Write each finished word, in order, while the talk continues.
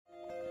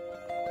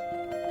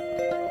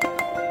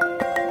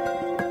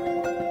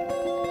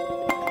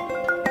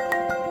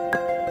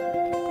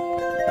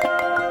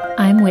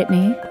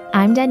Whitney.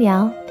 I'm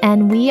Danielle,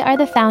 and we are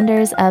the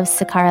founders of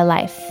Sakara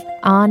Life,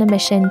 on a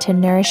mission to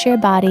nourish your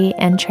body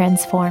and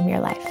transform your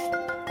life.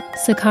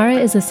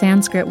 Sakara is a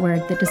Sanskrit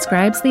word that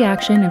describes the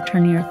action of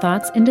turning your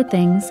thoughts into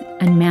things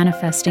and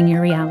manifesting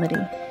your reality.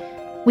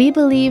 We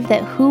believe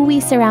that who we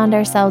surround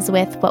ourselves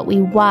with, what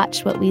we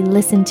watch, what we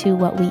listen to,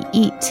 what we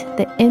eat,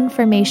 the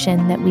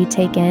information that we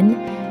take in,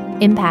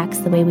 impacts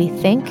the way we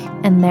think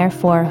and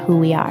therefore who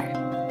we are.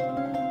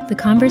 The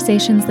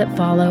conversations that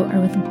follow are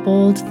with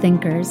bold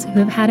thinkers who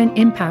have had an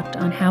impact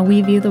on how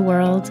we view the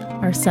world,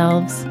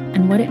 ourselves,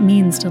 and what it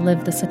means to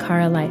live the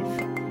Sakara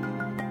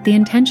life. The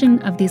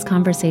intention of these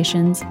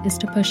conversations is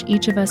to push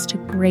each of us to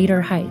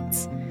greater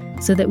heights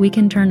so that we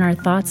can turn our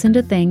thoughts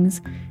into things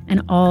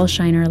and all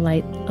shine our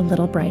light a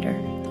little brighter.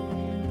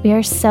 We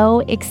are so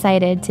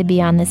excited to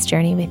be on this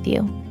journey with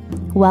you.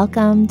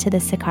 Welcome to the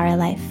Sakara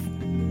Life.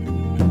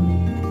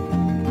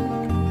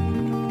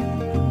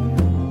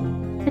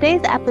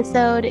 Today's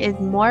episode is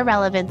more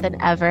relevant than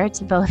ever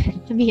to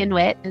both me and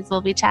Whit, as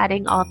we'll be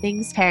chatting all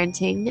things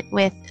parenting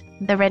with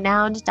the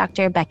renowned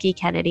Dr. Becky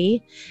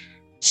Kennedy.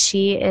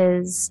 She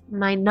is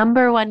my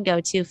number one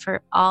go-to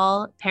for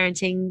all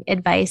parenting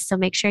advice, so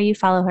make sure you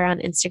follow her on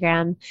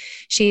Instagram.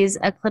 She's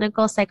a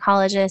clinical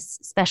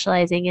psychologist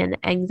specializing in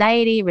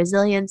anxiety,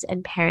 resilience,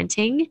 and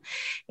parenting.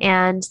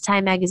 And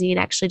Time Magazine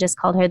actually just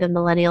called her the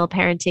Millennial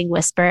Parenting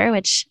Whisperer,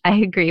 which I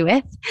agree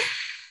with.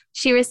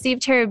 She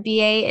received her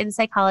BA in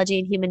Psychology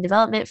and Human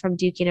Development from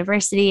Duke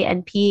University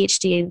and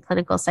PhD in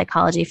Clinical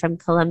Psychology from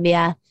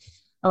Columbia.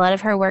 A lot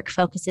of her work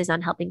focuses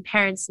on helping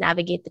parents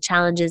navigate the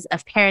challenges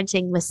of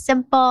parenting with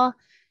simple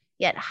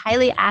yet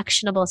highly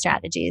actionable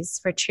strategies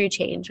for true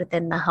change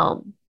within the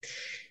home.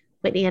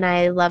 Whitney and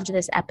I loved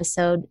this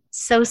episode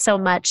so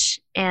much,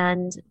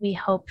 and we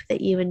hope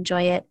that you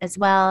enjoy it as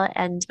well.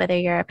 And whether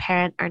you're a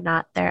parent or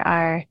not, there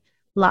are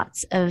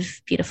lots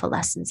of beautiful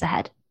lessons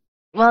ahead.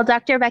 Well,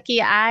 Dr.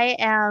 Becky, I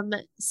am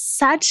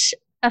such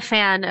a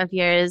fan of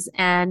yours,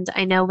 and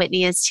I know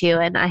Whitney is too,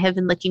 and I have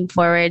been looking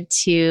forward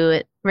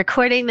to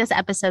recording this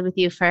episode with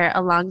you for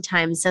a long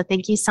time. So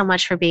thank you so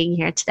much for being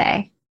here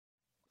today.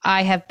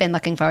 I have been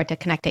looking forward to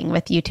connecting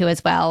with you two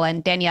as well.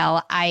 And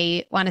Danielle,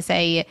 I want to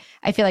say,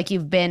 I feel like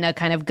you've been a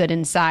kind of good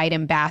inside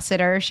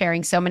ambassador,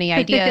 sharing so many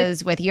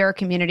ideas with your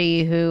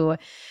community who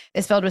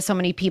is filled with so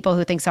many people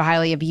who think so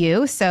highly of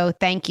you. So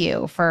thank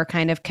you for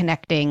kind of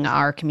connecting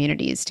our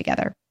communities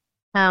together.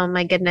 Oh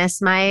my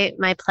goodness, my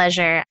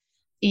pleasure.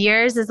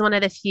 Yours is one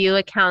of the few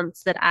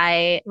accounts that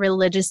I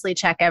religiously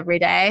check every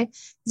day.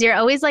 You're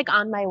always like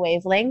on my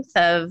wavelength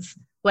of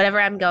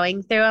whatever I'm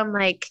going through. I'm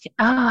like,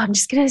 oh, I'm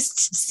just going to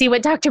see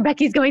what Dr.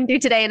 Becky's going through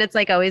today. And it's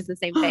like always the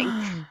same thing.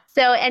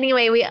 So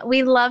anyway,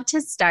 we love to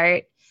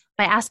start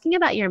by asking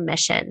about your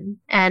mission.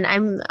 And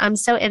I'm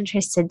so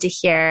interested to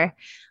hear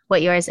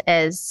what yours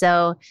is.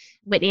 So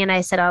Whitney and I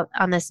set out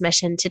on this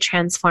mission to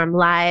transform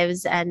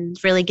lives and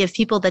really give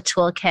people the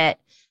toolkit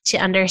to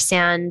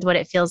understand what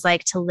it feels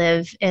like to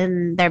live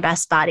in their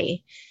best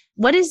body.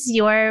 What is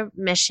your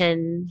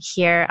mission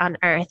here on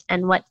earth,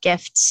 and what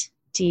gift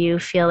do you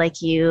feel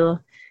like you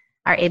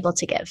are able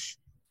to give?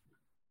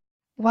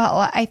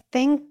 Well, I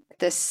think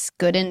this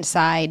good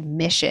inside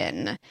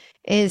mission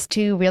is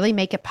to really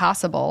make it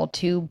possible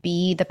to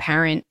be the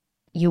parent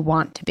you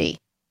want to be.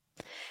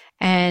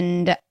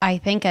 And I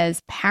think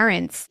as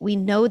parents, we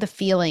know the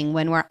feeling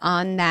when we're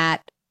on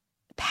that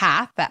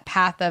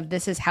path of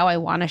this is how I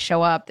want to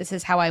show up. This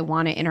is how I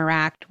want to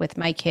interact with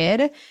my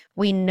kid.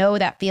 We know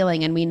that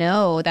feeling, and we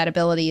know that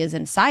ability is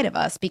inside of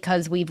us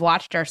because we've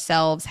watched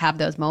ourselves have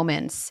those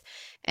moments.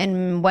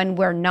 And when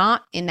we're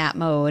not in that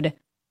mode,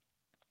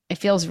 it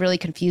feels really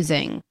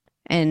confusing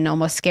and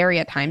almost scary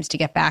at times to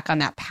get back on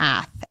that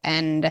path.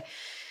 And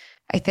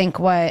I think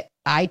what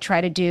I try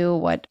to do,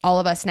 what all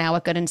of us now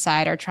at Good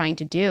Inside are trying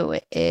to do,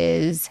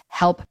 is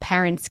help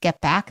parents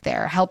get back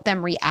there, help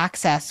them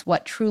reaccess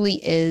what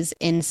truly is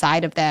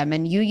inside of them.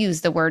 And you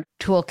use the word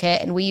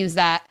toolkit, and we use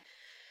that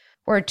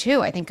word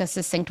too. I think a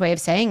succinct way of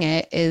saying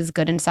it is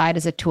Good Inside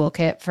is a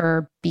toolkit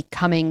for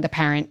becoming the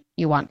parent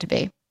you want to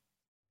be.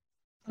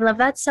 I love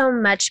that so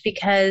much,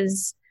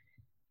 because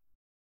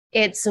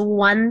it's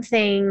one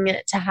thing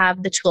to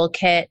have the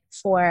toolkit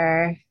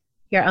for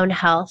your own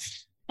health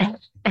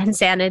and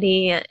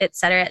sanity, et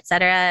cetera, et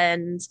cetera.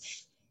 And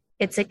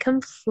it's a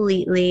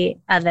completely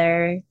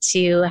other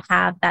to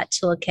have that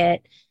toolkit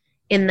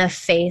in the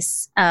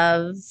face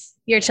of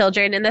your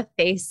children, in the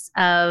face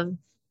of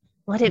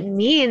what it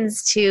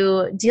means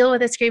to deal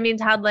with a screaming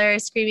toddler,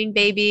 screaming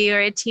baby,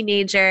 or a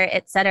teenager,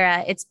 et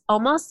cetera. It's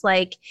almost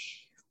like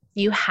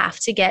you have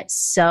to get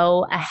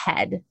so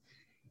ahead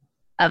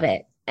of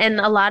it. And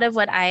a lot of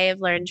what I have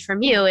learned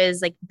from you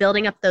is like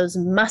building up those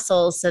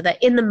muscles so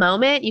that in the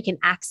moment you can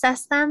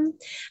access them.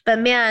 But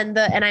man,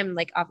 and I'm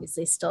like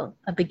obviously still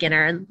a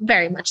beginner and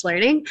very much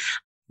learning,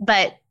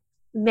 but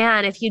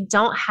man, if you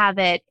don't have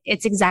it,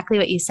 it's exactly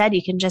what you said.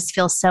 You can just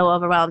feel so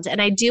overwhelmed.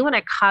 And I do want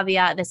to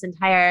caveat this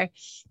entire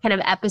kind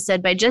of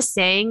episode by just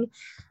saying,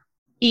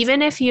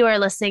 even if you are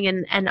listening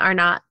and are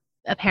not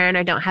a parent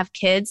or don't have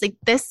kids, like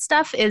this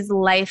stuff is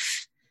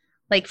life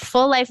like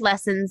full life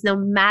lessons, no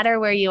matter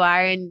where you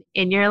are in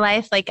your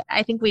life. Like,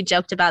 I think we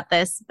joked about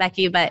this,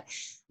 Becky, but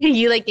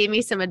you like gave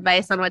me some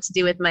advice on what to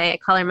do with I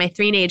call her my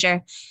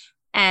three-nager.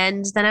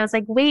 And then I was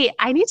like, wait,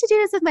 I need to do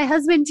this with my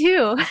husband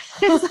too.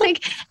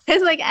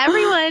 It's like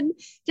everyone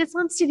just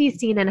wants to be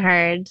seen and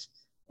heard.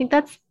 I think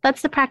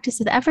that's the practice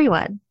with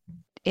everyone.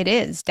 It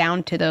is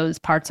down to those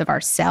parts of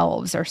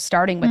ourselves, or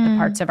starting with the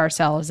parts of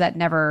ourselves that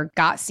never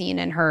got seen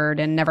and heard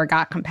and never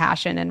got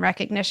compassion and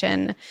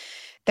recognition.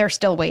 They're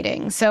still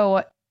waiting.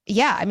 So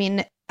yeah, I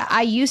mean,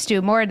 I used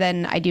to more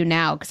than I do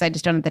now because I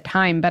just don't have the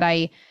time, but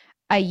I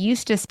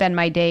used to spend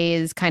my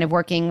days kind of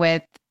working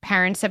with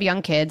parents of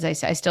young kids. I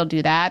still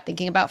do that,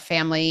 thinking about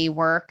family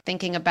work,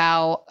 thinking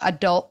about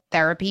adult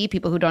therapy,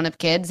 people who don't have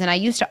kids. And I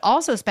used to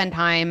also spend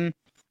time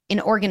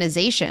in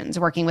organizations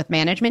working with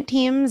management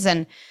teams.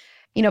 And,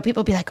 you know,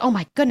 people be like, oh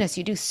my goodness,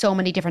 you do so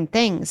many different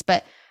things.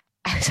 But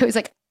I was always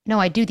like, no,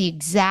 I do the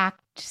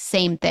exact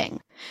same thing.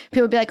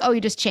 People would be like, oh,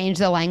 you just change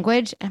the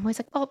language. And I'm always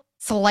like, well,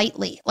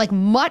 slightly, like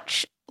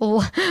much.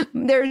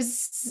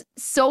 There's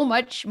so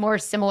much more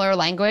similar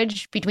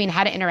language between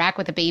how to interact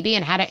with a baby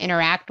and how to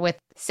interact with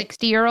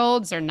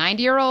 60-year-olds or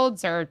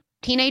 90-year-olds or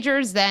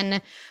teenagers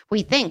than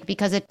we think,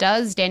 because it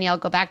does, Danielle,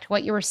 go back to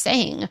what you were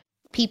saying.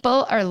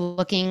 People are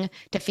looking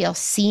to feel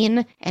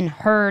seen and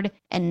heard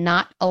and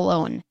not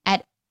alone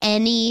at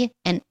any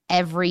and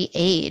every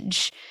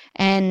age.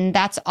 And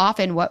that's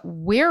often what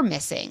we're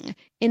missing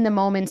in the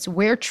moments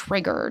we're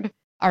triggered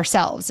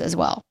ourselves as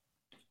well.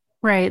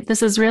 Right.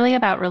 This is really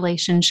about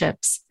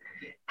relationships.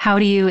 How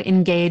do you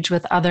engage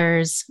with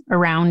others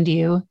around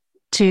you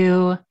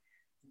to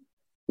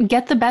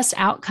get the best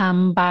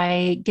outcome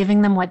by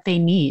giving them what they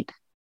need?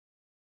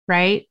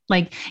 Right?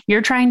 Like,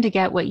 you're trying to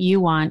get what you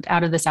want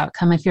out of this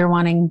outcome. If you're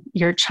wanting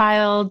your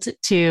child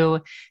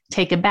to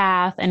take a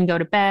bath and go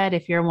to bed,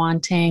 if you're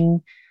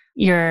wanting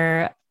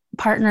your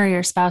partner,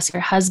 your spouse,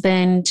 your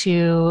husband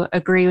to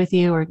agree with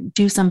you or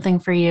do something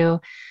for you.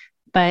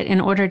 But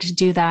in order to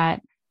do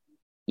that,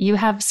 you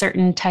have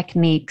certain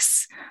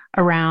techniques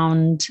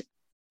around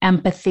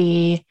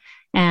empathy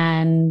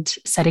and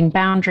setting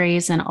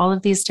boundaries and all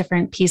of these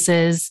different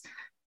pieces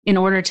in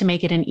order to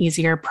make it an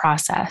easier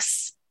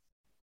process.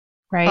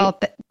 Right? Well,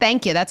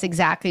 thank you. That's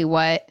exactly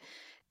what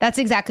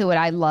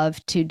I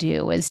love to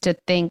do, is to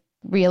think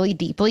really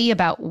deeply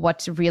about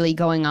what's really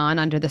going on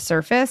under the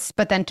surface,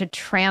 but then to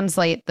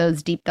translate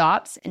those deep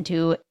thoughts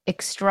into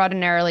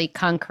extraordinarily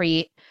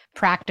concrete,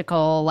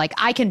 practical, like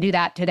I can do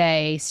that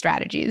today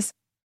strategies.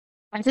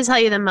 I have to tell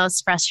you, the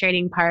most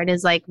frustrating part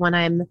is like when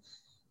I'm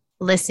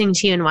listening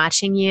to you and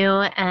watching you,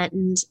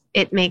 and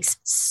it makes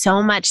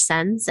so much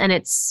sense and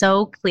it's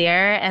so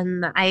clear.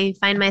 And I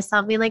find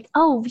myself being like,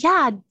 oh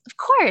yeah, of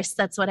course,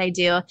 that's what I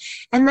do.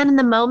 And then in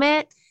the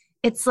moment,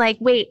 it's like,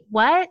 wait,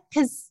 what?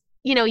 Because,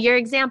 you know, your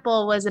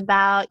example was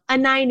about a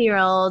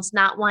 9-year-old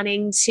not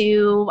wanting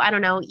to, I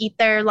don't know, eat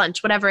their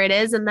lunch, whatever it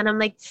is. And then I'm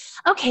like,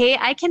 okay,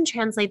 I can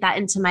translate that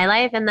into my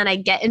life. And then I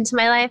get into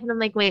my life and I'm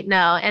like, wait,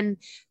 no. And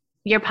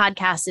your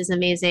podcast is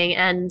amazing.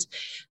 And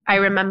I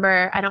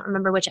don't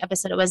remember which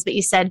episode it was, but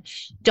you said,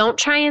 don't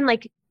try and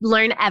like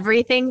learn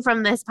everything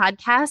from this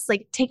podcast.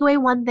 Like, take away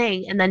one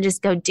thing and then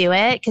just go do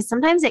it. Cause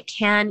sometimes it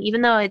can,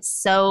 even though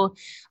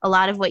a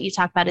lot of what you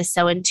talk about is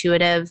so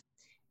intuitive,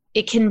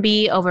 it can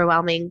be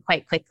overwhelming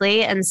quite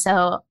quickly. And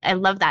so I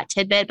love that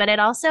tidbit, but it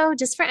also,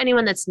 just for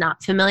anyone that's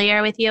not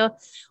familiar with you,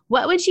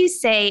 what would you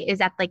say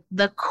is at like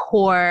the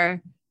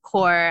core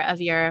of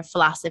your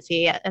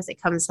philosophy as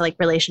it comes to like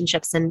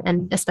relationships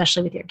and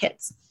especially with your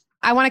kids?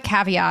 I want to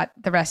caveat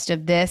the rest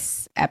of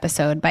this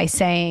episode by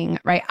saying,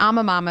 right, I'm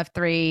a mom of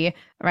 3,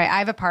 right? I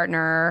have a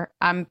partner.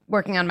 I'm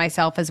working on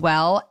myself as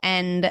well.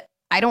 And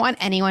I don't want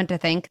anyone to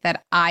think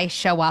that I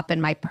show up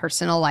in my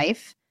personal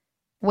life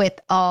with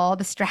all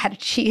the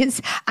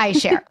strategies I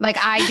share. Like,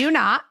 I do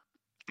not.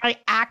 I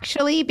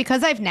actually,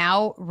 because I've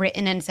now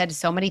written and said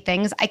so many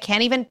things, I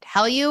can't even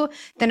tell you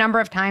the number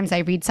of times I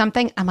read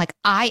something. I'm like,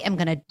 I am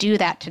going to do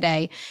that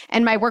today.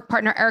 And my work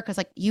partner, Erica's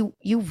like, you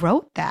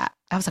wrote that.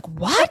 I was like,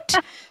 what?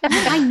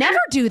 I never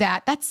do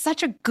that. That's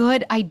such a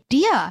good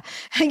idea.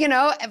 You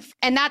know,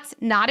 and that's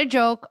not a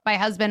joke. My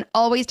husband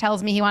always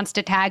tells me he wants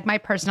to tag my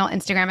personal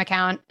Instagram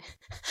account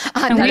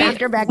on the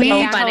Dr. Becky.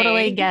 We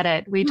totally get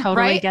it. We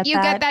totally get that. You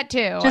get that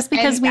too. Just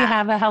because we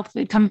have a health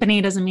food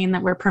company doesn't mean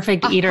that we're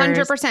perfect eaters.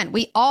 100%.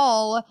 We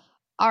all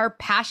are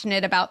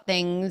passionate about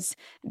things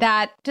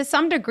that to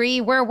some degree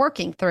we're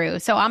working through.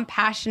 So I'm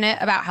passionate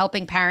about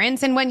helping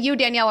parents. And when you,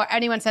 Danielle, or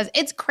anyone says,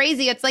 it's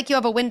crazy, it's like you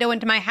have a window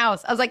into my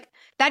house, I was like,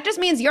 that just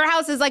means your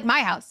house is like my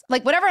house.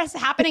 Like, whatever is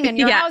happening in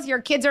your house, your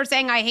kids are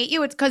saying, I hate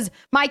you. It's because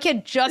my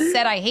kid just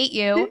said, I hate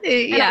you.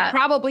 And I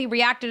probably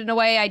reacted in a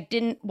way I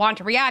didn't want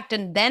to react,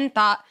 and then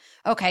thought,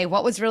 okay,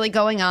 what was really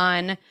going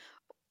on?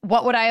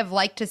 What would I have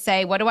liked to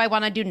say? What do I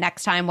want to do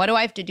next time? What do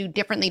I have to do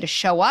differently to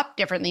show up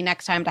differently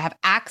next time, to have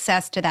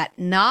access to that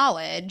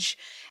knowledge?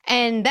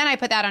 And then I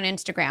put that on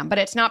Instagram, but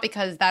it's not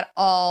because that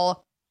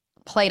all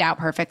played out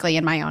perfectly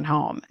in my own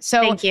home.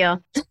 So thank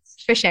you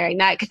for sharing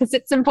that, because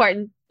it's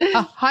important.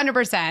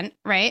 100%,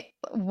 right?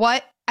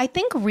 What I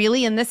think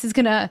really, and this is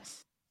going to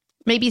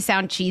maybe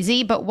sound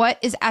cheesy, but what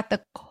is at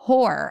the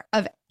core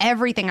of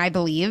everything I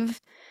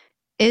believe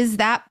is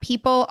that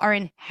people are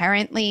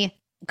inherently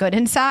good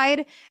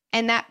inside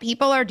and that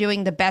people are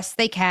doing the best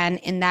they can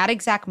in that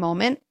exact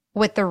moment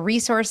with the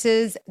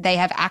resources they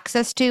have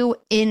access to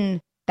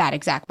in that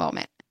exact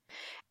moment.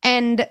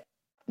 And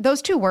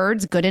those two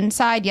words, good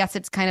inside, yes,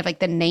 it's kind of like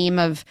the name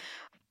of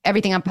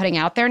everything I'm putting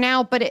out there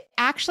now, but it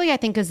actually, I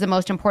think, is the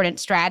most important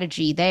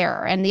strategy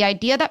there. And the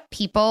idea that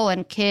people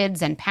and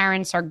kids and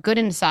parents are good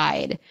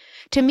inside,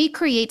 to me,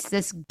 creates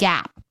this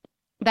gap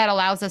that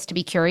allows us to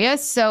be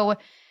curious. So,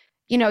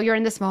 you're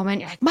in this moment,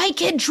 you're like, my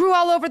kid drew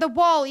all over the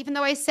wall, even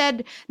though I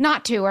said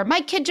not to, or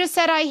my kid just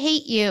said, I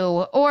hate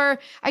you, or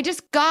I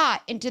just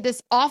got into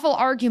this awful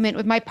argument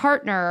with my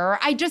partner, or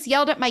I just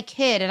yelled at my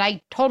kid and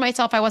I told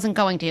myself I wasn't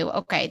going to.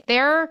 Okay,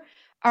 there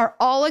are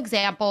all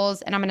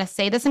examples, and I'm going to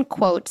say this in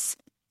quotes,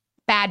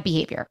 bad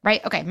behavior,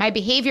 right? Okay, my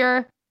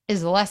behavior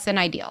is less than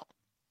ideal.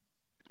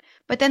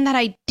 But then that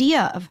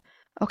idea of,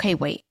 okay,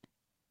 wait,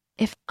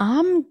 if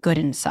I'm good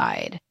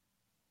inside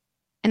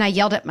and I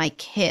yelled at my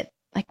kid,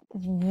 like,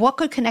 what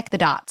could connect the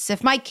dots?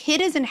 If my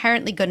kid is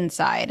inherently good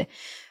inside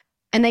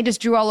and they just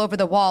drew all over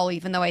the wall,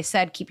 even though I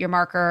said, keep your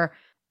marker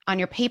on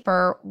your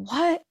paper,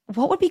 what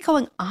would be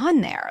going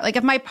on there? Like,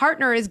 if my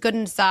partner is good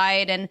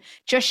inside and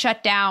just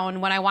shut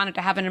down when I wanted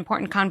to have an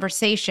important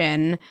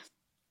conversation,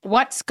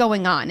 what's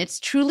going on? It's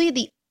truly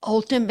the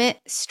ultimate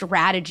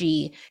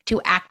strategy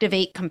to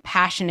activate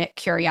compassionate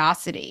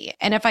curiosity.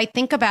 And if I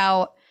think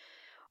about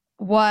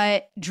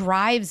what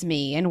drives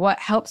me and what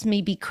helps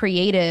me be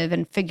creative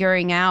and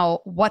figuring out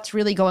what's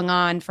really going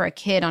on for a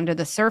kid under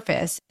the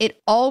surface,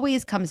 it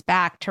always comes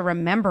back to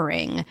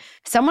remembering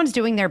someone's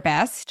doing their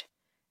best.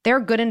 They're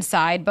good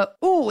inside, but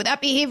ooh,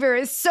 that behavior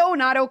is so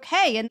not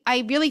okay. And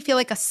I really feel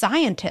like a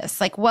scientist.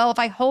 Like, well, if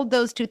I hold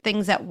those two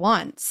things at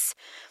once,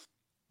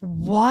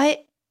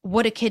 what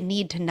would a kid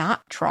need to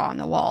not draw on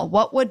the wall?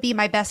 What would be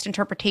my best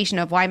interpretation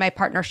of why my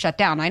partner shut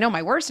down? I know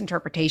my worst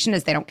interpretation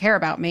is they don't care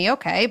about me.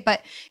 Okay.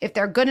 But if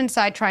they're good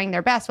inside trying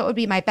their best, what would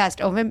be my best?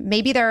 Oh,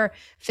 maybe they're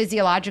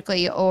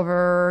physiologically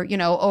over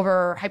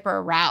hyper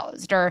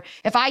aroused. Or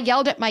if I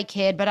yelled at my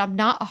kid, but I'm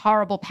not a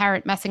horrible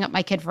parent messing up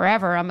my kid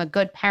forever, I'm a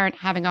good parent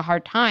having a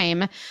hard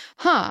time.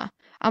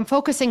 I'm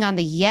focusing on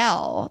the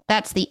yell.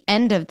 That's the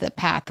end of the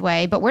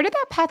pathway. But where did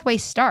that pathway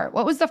start?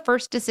 What was the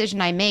first decision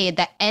I made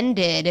that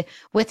ended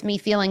with me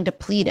feeling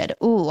depleted?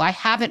 Ooh, I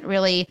haven't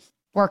really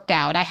worked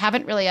out. I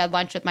haven't really had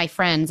lunch with my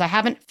friends. I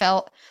haven't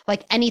felt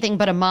like anything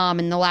but a mom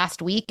in the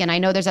last week. And I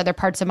know there's other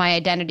parts of my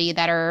identity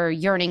that are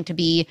yearning to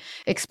be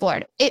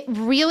explored. It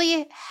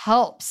really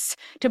helps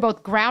to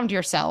both ground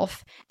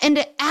yourself, and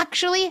it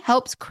actually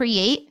helps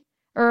create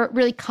or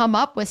really come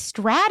up with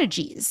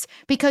strategies,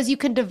 because you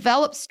can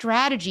develop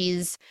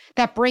strategies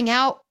that bring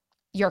out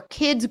your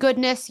kids'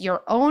 goodness,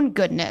 your own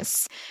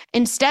goodness,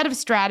 instead of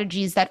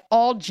strategies that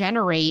all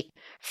generate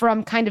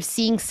from kind of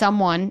seeing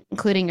someone,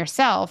 including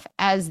yourself,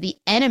 as the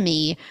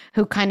enemy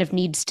who kind of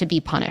needs to be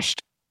punished.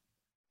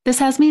 This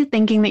has me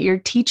thinking that you're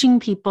teaching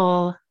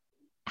people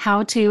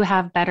how to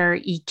have better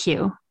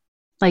EQ,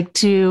 like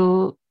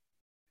to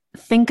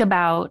think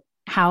about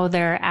how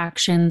their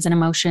actions and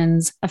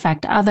emotions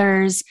affect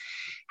others,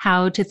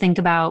 how to think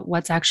about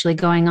what's actually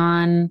going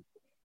on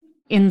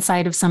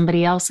inside of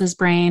somebody else's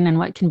brain and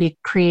what can be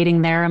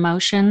creating their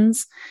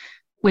emotions,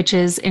 which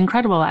is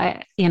incredible.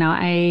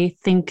 I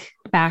think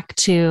back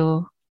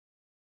to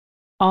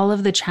all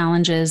of the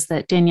challenges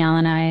that Danielle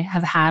and I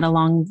have had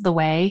along the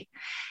way.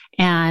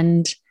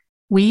 And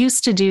we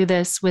used to do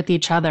this with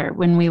each other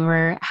when we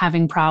were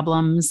having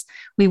problems.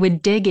 We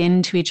would dig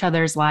into each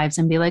other's lives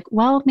and be like,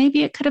 well,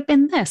 maybe it could have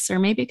been this, or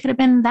maybe it could have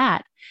been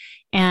that.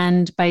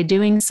 And by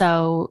doing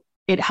so,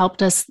 it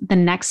helped us the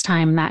next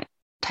time that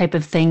type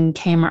of thing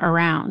came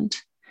around.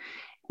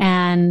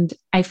 And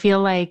I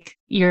feel like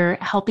you're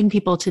helping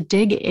people to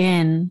dig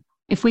in.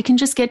 If we can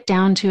just get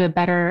down to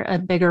a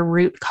bigger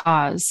root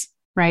cause,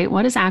 right?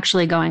 What is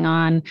actually going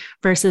on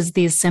versus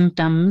these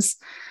symptoms,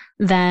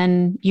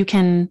 then you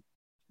can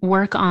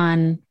work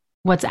on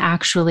what's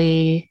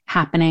actually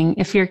happening.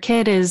 If your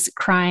kid is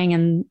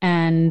crying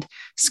and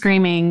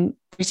screaming,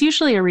 there's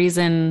usually a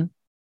reason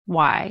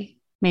why.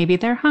 Maybe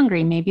they're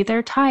hungry, maybe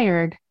they're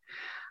tired.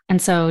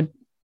 And so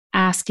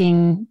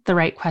asking the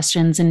right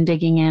questions and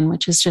digging in,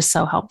 which is just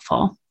so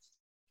helpful.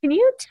 Can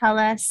you tell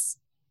us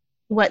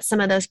what some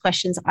of those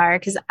questions are?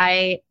 Because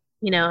I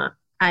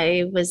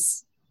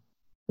was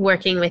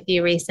working with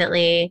you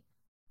recently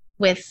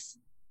with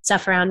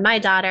stuff around my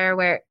daughter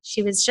where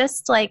she was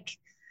just like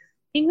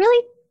being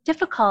really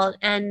difficult.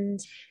 And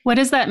what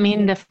does that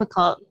mean,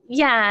 difficult?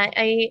 Yeah,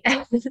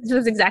 this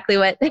was exactly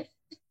what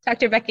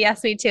Dr. Becky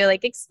asked me to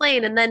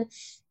explain. And then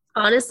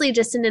honestly,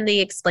 just in the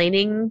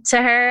explaining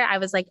to her, I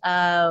was like,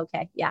 oh,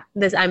 okay, yeah,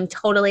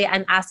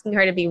 I'm asking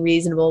her to be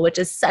reasonable, which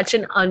is such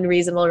an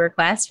unreasonable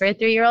request for a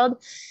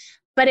 3-year-old.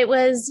 But it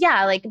was,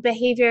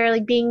 behavior,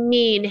 like being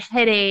mean,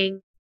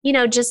 hitting,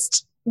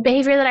 just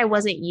behavior that I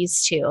wasn't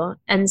used to.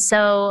 And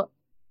so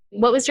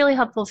what was really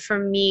helpful for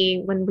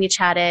me when we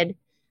chatted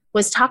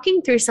was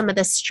talking through some of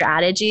the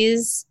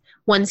strategies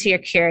once you're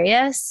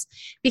curious,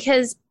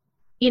 because,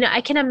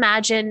 I can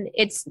imagine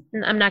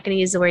I'm not going to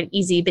use the word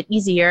easy, but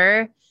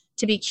easier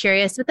to be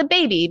curious with a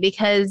baby,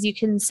 because you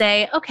can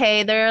say,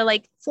 okay, there are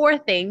like 4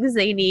 things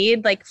they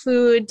need, like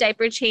food,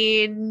 diaper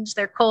change,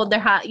 they're cold, they're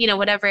hot,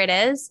 whatever it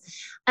is.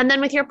 And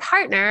then with your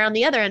partner on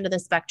the other end of the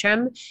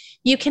spectrum,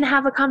 you can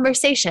have a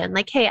conversation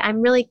like, hey,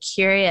 I'm really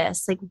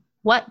curious. Like,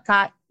 what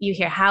got you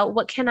here?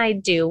 What can I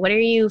do? What are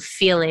you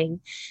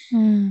feeling?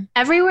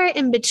 Everywhere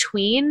in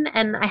between.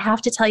 And I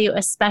have to tell you,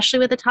 especially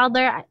with a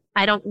toddler,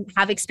 I don't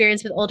have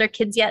experience with older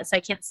kids yet, so I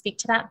can't speak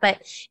to that,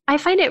 but I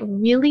find it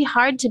really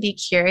hard to be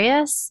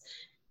curious.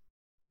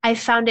 I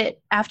found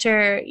it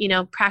after,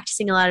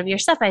 practicing a lot of your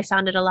stuff, I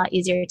found it a lot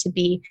easier to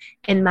be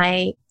in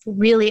my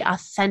really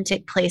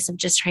authentic place of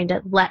just trying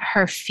to let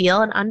her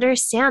feel and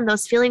understand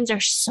those feelings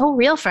are so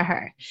real for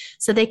her.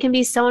 So they can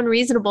be so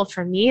unreasonable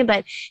for me.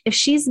 But if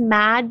she's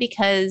mad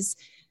because,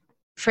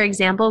 for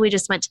example, we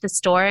just went to the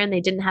store and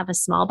they didn't have a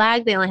small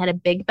bag, they only had a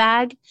big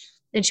bag.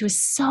 And she was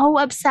so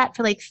upset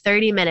for like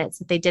 30 minutes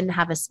that they didn't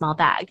have a small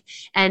bag.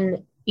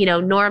 And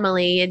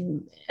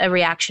normally a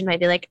reaction might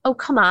be like, oh,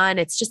 come on,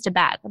 it's just a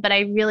bag. But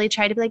I really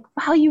try to be like,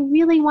 wow, you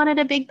really wanted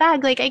a big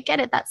bag. Like, I get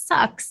it. That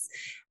sucks.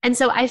 And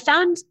so I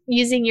found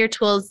using your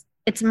tools,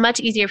 it's much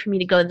easier for me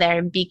to go there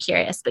and be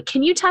curious. But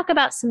can you talk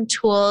about some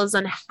tools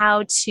on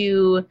how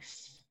to,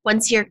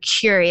 once you're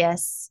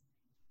curious,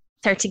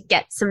 start to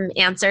get some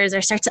answers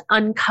or start to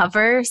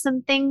uncover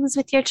some things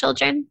with your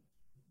children?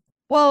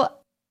 Well,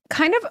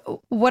 kind of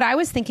what I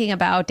was thinking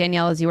about,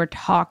 Danielle, as you were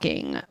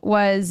talking,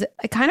 was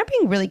kind of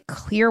being really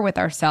clear with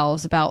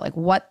ourselves about like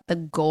what the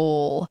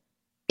goal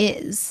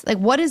is. Like,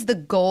 what is the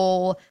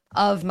goal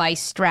of my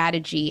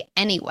strategy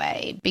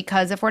anyway?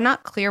 Because if we're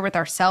not clear with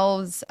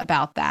ourselves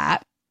about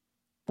that,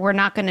 we're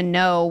not going to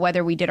know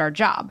whether we did our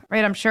job,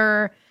 right? I'm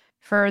sure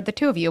for the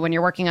two of you, when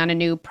you're working on a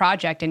new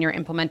project and you're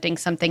implementing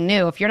something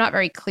new, if you're not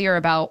very clear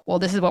about, well,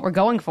 this is what we're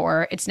going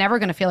for, it's never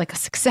going to feel like a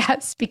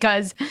success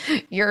because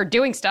you're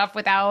doing stuff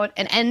without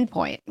an end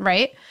point,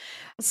 right?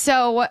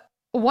 So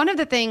one of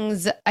the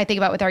things I think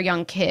about with our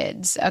young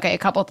kids, okay, a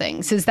couple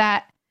things, is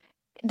that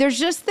there's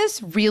just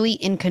this really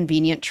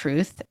inconvenient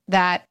truth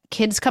that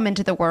kids come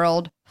into the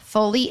world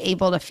fully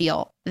able to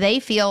feel.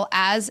 They feel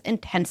as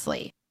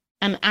intensely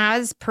and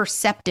as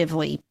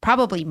perceptively,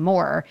 probably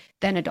more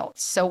than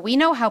adults. So we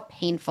know how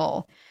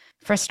painful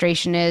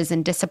frustration is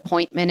and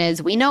disappointment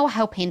is. We know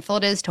how painful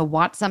it is to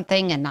want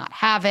something and not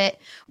have it.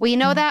 We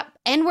know that,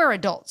 and we're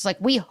adults. Like,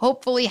 we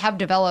hopefully have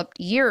developed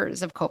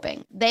years of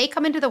coping. They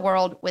come into the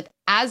world with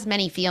as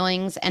many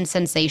feelings and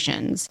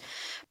sensations,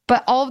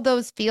 but all of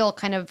those feel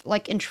kind of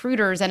like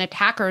intruders and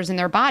attackers in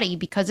their body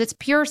because it's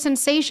pure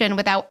sensation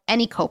without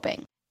any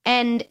coping.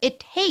 And it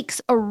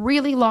takes a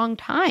really long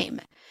time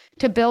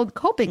to build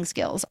coping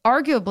skills.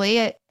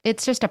 Arguably,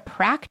 it's just a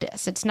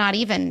practice. It's not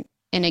even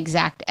an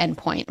exact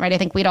endpoint, right? I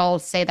think we'd all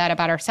say that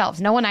about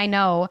ourselves. No one I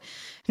know,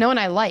 no one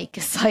I like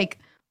is like,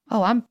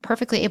 oh, I'm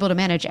perfectly able to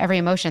manage every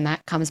emotion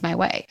that comes my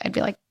way. I'd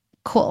be like,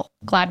 cool,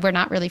 glad we're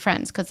not really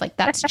friends, because like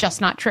that's just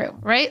not true,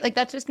 right? Like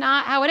that's just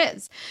not how it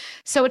is.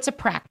 So it's a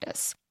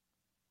practice.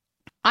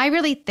 I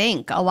really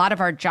think a lot of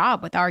our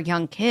job with our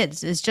young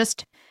kids is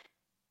just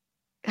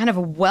kind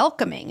of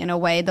welcoming, in a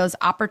way, those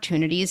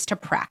opportunities to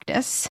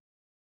practice,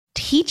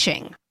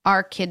 teaching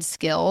our kids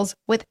skills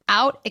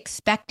without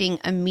expecting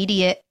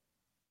immediate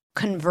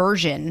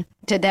conversion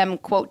to them,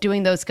 quote,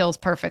 doing those skills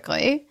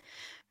perfectly,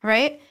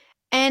 right?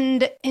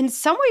 And in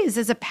some ways,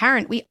 as a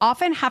parent, we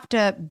often have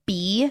to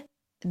be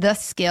the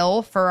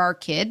skill for our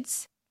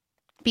kids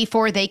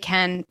before they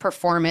can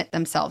perform it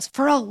themselves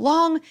for a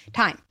long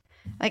time.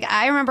 Like,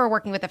 I remember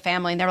working with a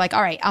family and they're like,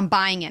 all right, I'm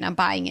buying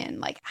in.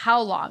 Like,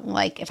 how long?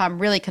 Like, if I'm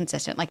really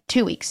consistent, like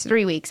 2 weeks,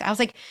 3 weeks. I was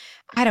like,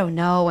 I don't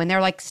know. And they're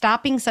like,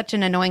 stop being such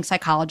an annoying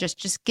psychologist.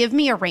 Just give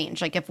me a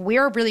range. Like, if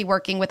we're really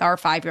working with our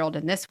 5-year-old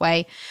in this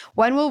way,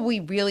 when will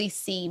we really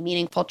see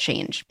meaningful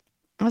change?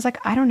 I was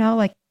like, I don't know,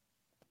 like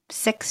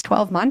 6,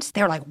 12 months.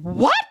 They're like,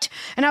 what?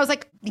 And I was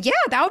like, yeah,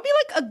 that would be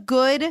like a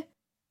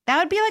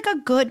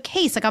good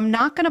case. Like, I'm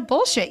not going to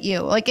bullshit you.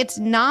 Like, it's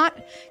not,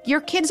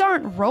 your kids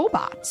aren't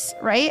robots,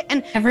 right?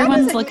 And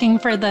everyone's looking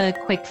for the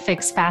quick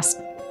fix, fast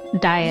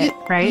diet,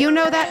 right? You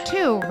know that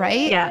too,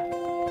 right? Yeah.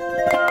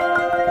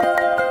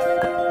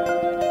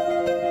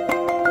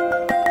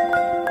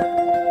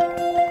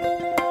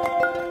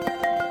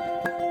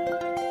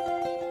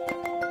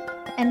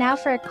 And now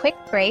for a quick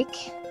break.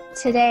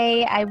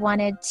 Today, I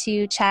wanted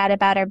to chat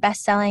about our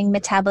best-selling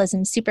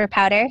Metabolism Super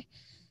Powder.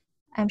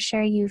 I'm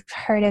sure you've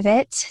heard of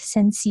it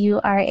since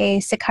you are a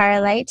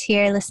Saccharalite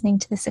here listening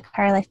to the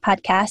Saccharalife Life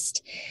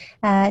podcast.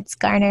 It's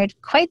garnered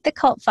quite the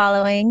cult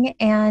following,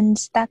 and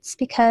that's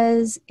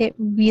because it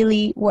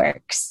really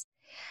works.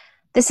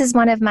 This is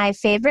one of my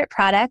favorite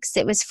products.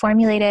 It was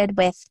formulated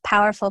with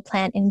powerful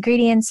plant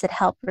ingredients that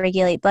help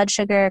regulate blood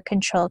sugar,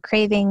 control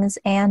cravings,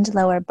 and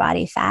lower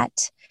body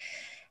fat.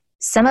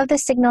 Some of the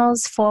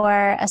signals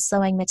for a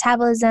slowing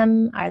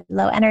metabolism are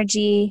low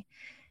energy,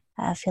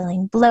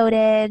 feeling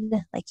bloated,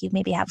 like you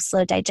maybe have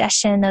slow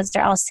digestion. Those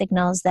are all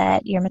signals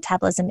that your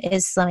metabolism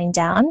is slowing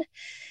down.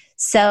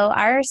 So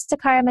our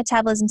Sakara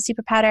Metabolism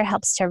Super Powder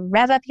helps to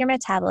rev up your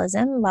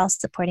metabolism while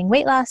supporting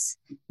weight loss,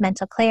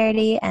 mental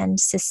clarity, and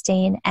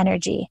sustain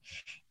energy.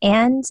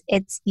 And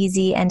it's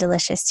easy and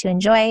delicious to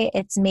enjoy.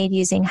 It's made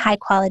using high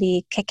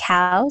quality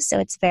cacao, so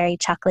it's very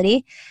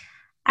chocolatey.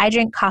 I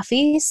drink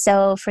coffee,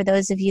 so for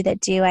those of you that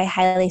do, I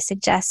highly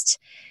suggest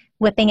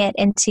whipping it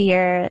into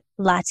your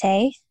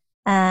latte.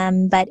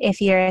 But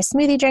if you're a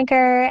smoothie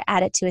drinker,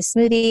 add it to a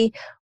smoothie,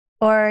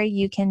 or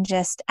you can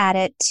just add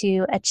it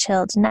to a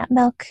chilled nut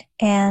milk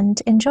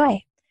and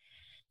enjoy.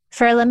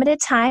 For a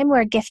limited time,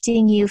 we're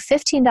gifting you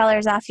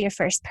 $15 off your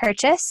first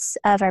purchase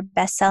of our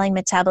best-selling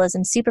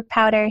Metabolism Super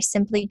Powder.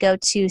 Simply go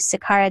to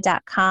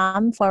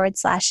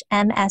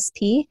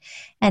sakara.com/MSP,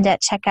 and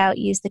at checkout,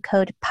 use the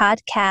code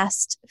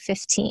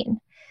PODCAST15.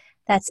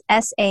 That's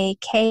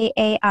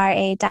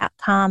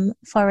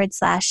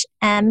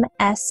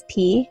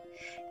sakara.com/MSP.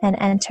 and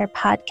enter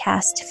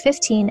podcast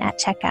 15 at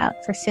checkout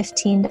for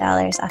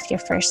 $15 off your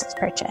first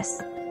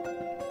purchase.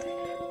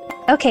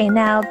 Okay,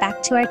 now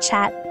back to our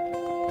chat.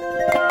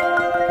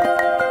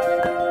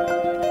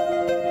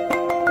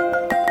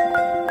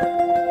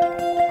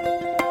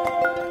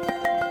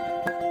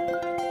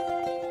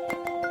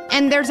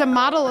 And there's a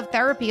model of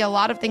therapy, a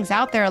lot of things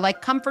out there,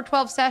 like come for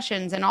 12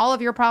 sessions and all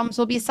of your problems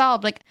will be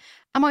solved. Like,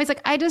 I'm always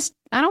like, I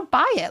don't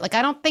buy it. Like,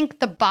 I don't think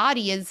the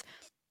body is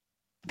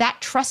that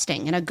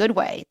trusting in a good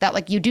way, that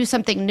like you do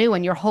something new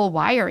and your whole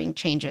wiring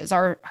changes.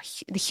 Or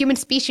the human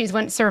species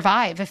wouldn't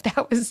survive if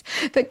that was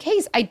the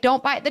case. I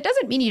don't buy it. That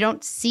doesn't mean you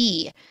don't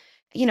see,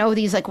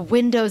 these like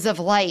windows of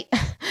light,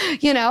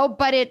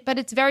 but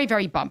it's very,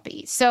 very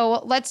bumpy.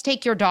 So let's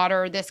take your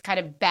daughter, this kind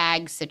of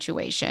bag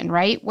situation,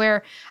 right?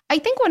 Where I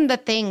think one of the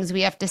things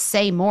we have to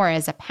say more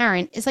as a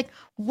parent is like,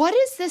 what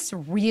is this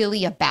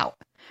really about,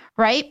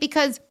 right?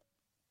 Because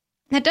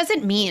that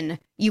doesn't mean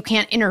you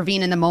can't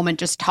intervene in the moment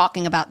just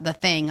talking about the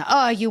thing.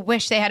 Oh, you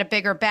wish they had a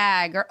bigger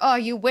bag, or oh,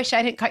 you wish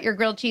I didn't cut your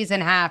grilled cheese in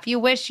half. You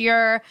wish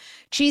your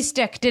cheese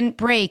stick didn't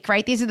break,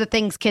 right? These are the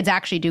things kids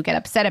actually do get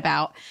upset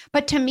about.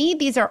 But to me,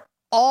 these are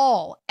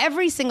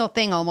every single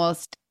thing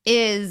almost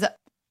is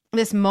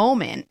this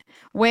moment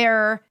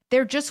where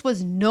there just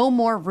was no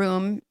more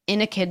room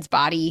in a kid's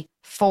body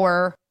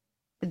for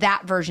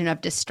that version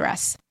of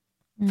distress.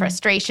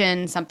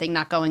 Frustration, something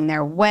not going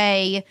their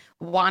way,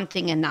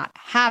 wanting and not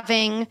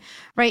having,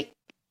 right?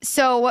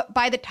 So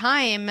by the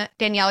time,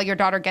 Danielle, your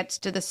daughter gets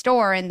to the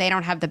store and they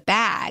don't have the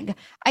bag,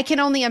 I can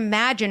only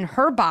imagine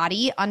her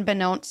body,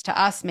 unbeknownst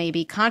to us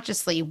maybe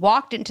consciously,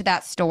 walked into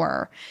that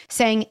store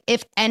saying,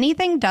 if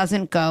anything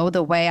doesn't go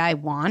the way I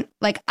want,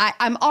 like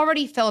I'm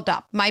already filled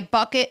up. My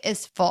bucket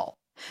is full.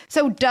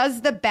 So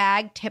does the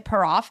bag tip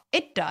her off?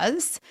 It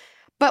does.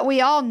 But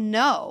we all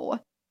know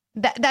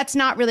that that's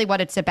not really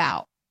what it's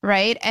about.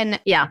 Right. And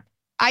yeah,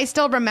 I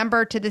still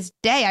remember to this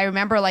day, I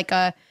remember like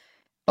a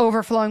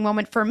overflowing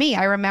moment for me.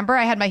 I remember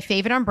I had my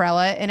favorite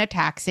umbrella in a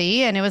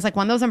taxi, and it was like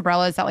one of those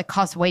umbrellas that like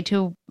cost way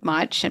too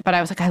much. But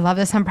I was like, I love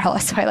this umbrella.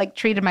 So I like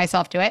treated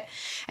myself to it.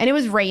 And it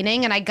was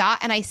raining, and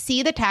I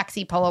see the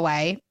taxi pull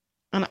away.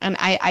 And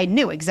I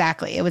knew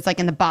exactly. It was like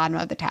in the bottom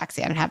of the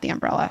taxi. I didn't have the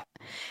umbrella.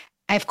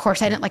 Of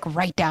course, I didn't like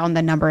write down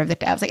the number of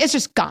the, I was like, it's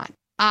just gone.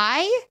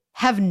 I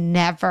have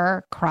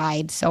never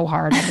cried so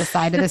hard on the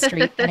side of the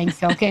street getting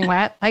soaking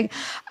wet. Like,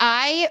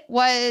 I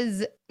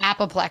was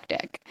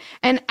apoplectic.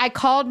 And I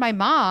called my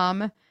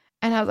mom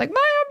and I was like,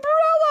 my umbrella,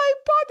 I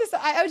bought this.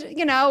 I was,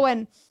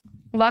 and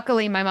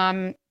luckily my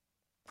mom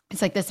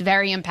is like this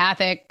very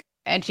empathic,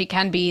 and she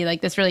can be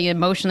like this really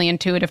emotionally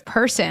intuitive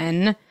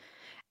person.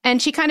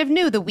 And she kind of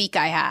knew the week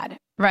I had,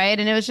 right?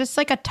 And it was just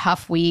like a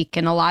tough week,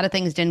 and a lot of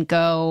things didn't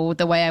go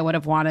the way I would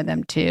have wanted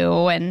them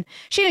to. And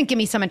she didn't give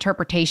me some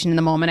interpretation in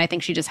the moment. I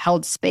think she just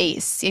held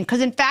space.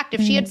 Because in fact,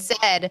 if she had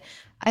said,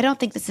 I don't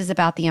think this is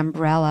about the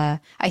umbrella,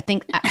 I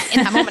think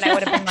in that moment I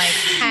would have been like,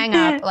 hang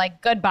up,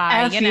 like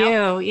goodbye,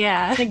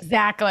 yeah.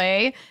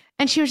 Exactly.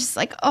 And she was just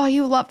like, oh,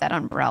 you love that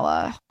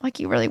umbrella.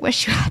 Like, you really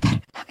wish you had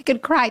that. I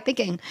could cry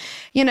thinking,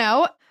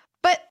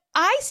 but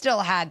I still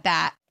had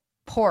that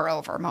pour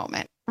over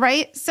moment.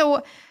 Right?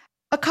 So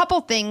a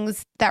couple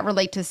things that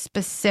relate to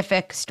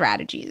specific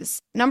strategies.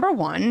 Number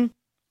one,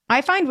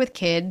 I find with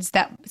kids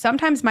that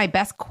sometimes my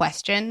best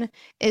question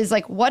is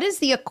like, what is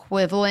the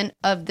equivalent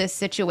of this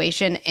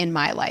situation in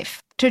my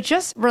life? To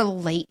just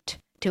relate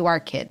to our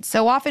kids.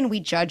 So often we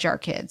judge our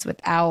kids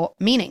without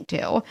meaning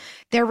to.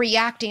 They're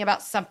reacting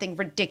about something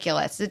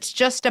ridiculous. It's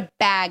just a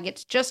bag.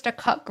 It's just a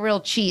cut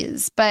grilled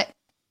cheese. But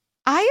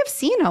I have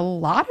seen a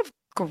lot of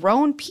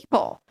grown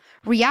people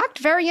react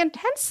very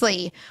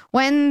intensely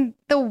when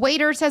the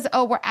waiter says,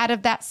 oh, we're out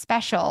of that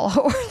special,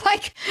 or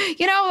like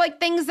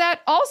things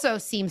that also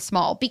seem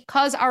small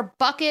because our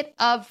bucket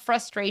of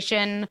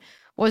frustration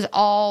was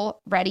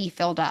already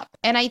filled up.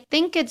 And I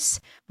think it's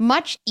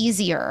much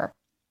easier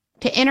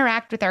to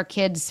interact with our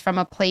kids from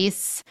a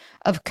place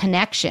of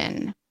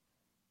connection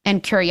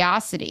and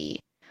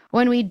curiosity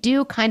when we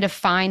do kind of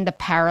find the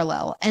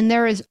parallel. And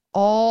there is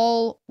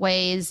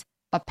always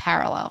a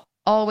parallel,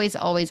 always,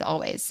 always,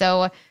 always.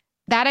 So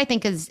that I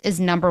think is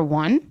number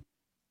one.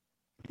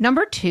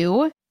 Number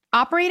two,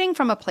 operating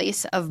from a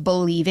place of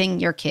believing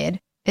your kid,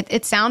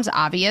 it sounds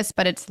obvious,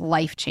 but it's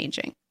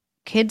life-changing.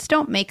 Kids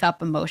don't make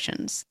up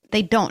emotions.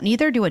 They don't.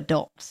 Neither do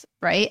adults,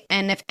 right?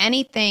 And if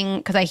anything,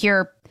 because I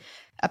hear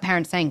a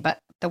parent saying, but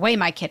the way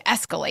my kid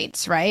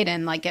escalates, right?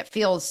 And like it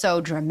feels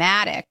so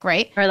dramatic,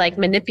 right? Or like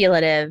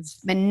manipulative.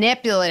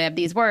 Manipulative,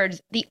 these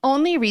words. The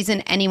only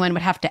reason anyone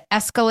would have to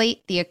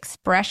escalate the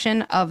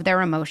expression of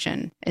their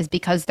emotion is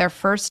because their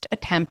first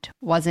attempt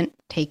wasn't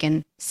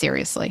taken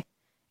seriously.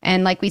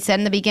 And like we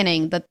said in the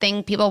beginning, the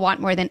thing people want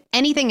more than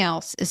anything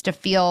else is to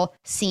feel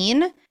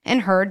seen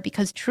and heard,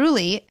 because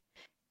truly,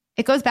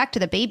 it goes back to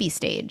the baby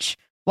stage.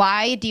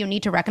 Why do you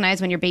need to recognize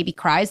when your baby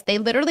cries? They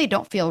literally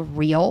don't feel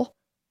real.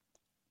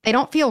 They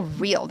don't feel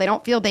real. They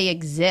don't feel they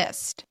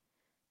exist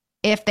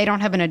if they don't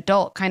have an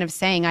adult kind of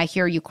saying, I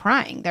hear you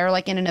crying. They're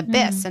like in an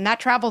abyss, and that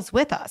travels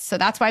with us. So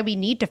that's why we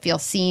need to feel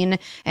seen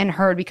and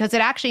heard, because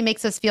it actually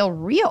makes us feel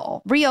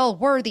real,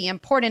 worthy,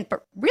 important,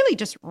 but really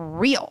just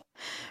real,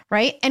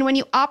 right? And when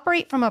you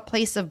operate from a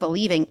place of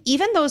believing,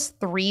 even those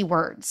 3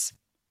 words,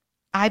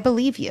 I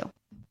believe you.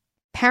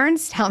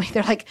 Parents tell me,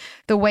 they're like,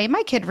 the way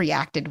my kid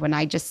reacted when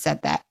I just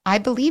said that, I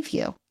believe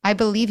you. I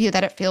believe you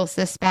that it feels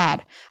this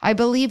bad. I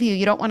believe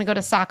you don't want to go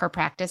to soccer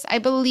practice. I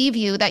believe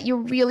you that you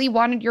really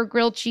wanted your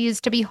grilled cheese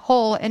to be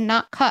whole and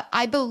not cut.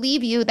 I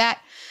believe you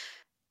that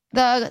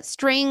the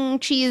string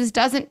cheese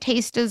doesn't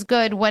taste as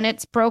good when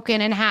it's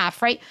broken in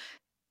half, right?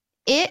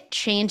 It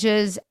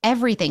changes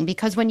everything,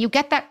 because when you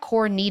get that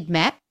core need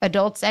met,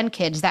 adults and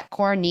kids, that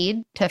core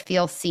need to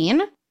feel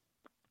seen,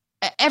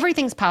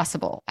 everything's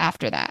possible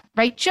after that,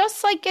 right?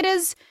 Just like it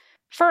is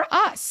for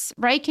us,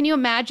 right? Can you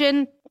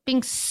imagine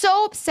being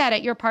so upset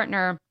at your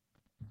partner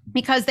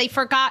because they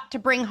forgot to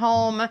bring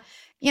home,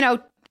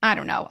 I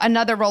don't know,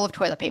 another roll of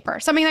toilet paper,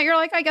 something that you're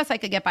like, I guess I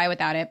could get by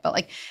without it. But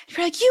like,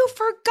 you're like, you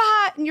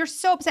forgot, and you're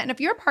so upset. And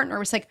if your partner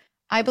was like,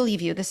 I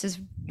believe you, this is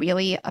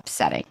really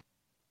upsetting.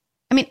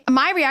 I mean,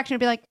 my reaction would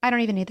be like, I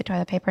don't even need the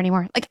toilet paper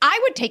anymore. Like, I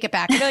would take it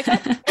back and be like,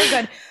 oh, we're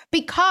good.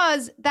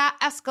 Because that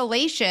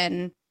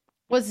escalation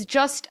was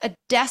just a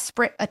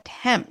desperate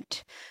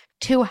attempt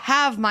to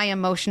have my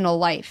emotional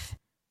life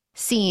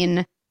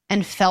seen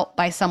and felt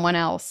by someone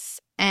else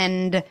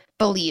and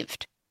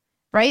believed,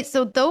 right?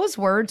 So those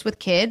words with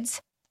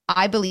kids,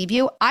 I believe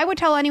you. I would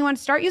tell anyone,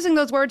 start using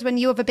those words when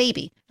you have a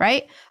baby,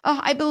 right? Oh,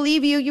 I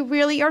believe you. You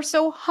really are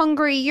so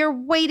hungry. You're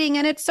waiting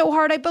and it's so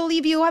hard. I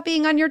believe you.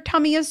 Being on your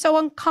tummy is so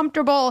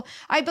uncomfortable.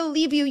 I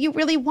believe you. You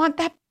really want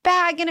that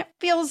bag and it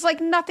feels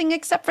like nothing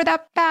except for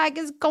that bag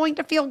is going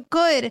to feel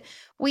good.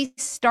 We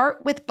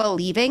start with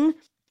believing.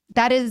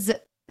 That is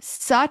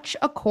such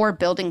a core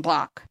building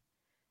block,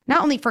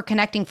 not only for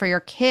connecting for your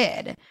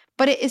kid,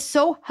 but it is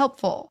so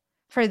helpful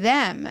for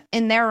them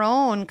in their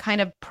own kind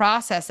of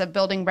process of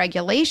building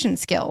regulation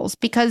skills.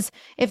 Because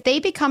if they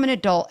become an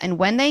adult and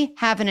when they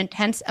have an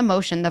intense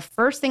emotion, the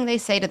first thing they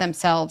say to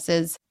themselves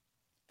is,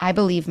 I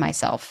believe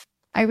myself.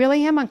 I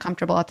really am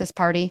uncomfortable at this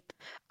party.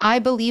 I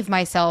believe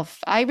myself.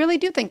 I really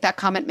do think that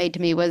comment made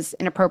to me was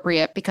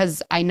inappropriate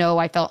because I know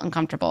I felt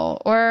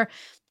uncomfortable. Or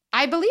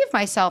I believe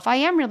myself. I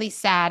am really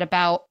sad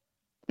about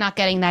not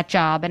getting that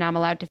job and I'm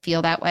allowed to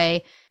feel that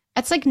way.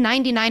 That's like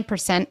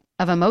 99%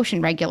 of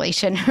emotion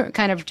regulation,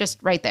 kind of just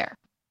right there.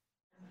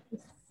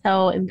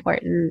 So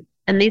important.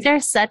 And these are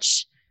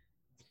such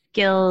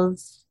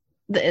skills.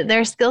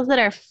 They're skills that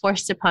are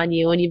forced upon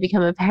you when you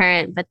become a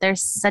parent, but they're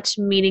such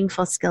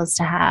meaningful skills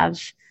to have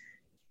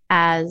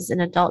as an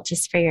adult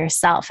just for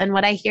yourself. And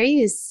what I hear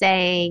you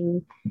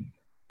saying,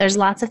 there's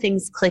lots of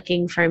things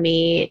clicking for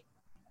me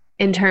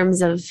in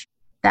terms of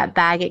that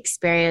bag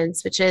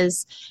experience, which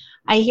is,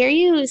 I hear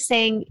you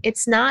saying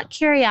it's not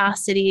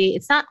curiosity.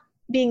 It's not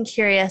being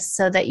curious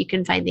so that you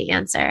can find the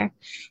answer.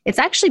 It's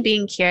actually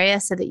being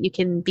curious so that you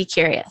can be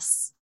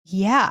curious.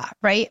 Yeah,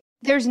 right.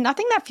 There's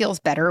nothing that feels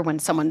better when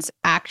someone's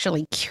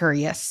actually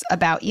curious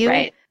about you,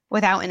 right,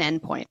 without an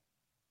endpoint.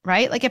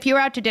 Right? Like if you were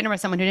out to dinner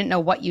with someone who didn't know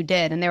what you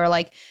did and they were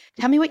like,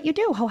 tell me what you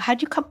do. Oh,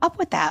 how'd you come up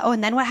with that? Oh,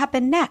 and then what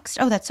happened next?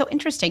 Oh, that's so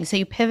interesting. So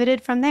you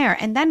pivoted from there.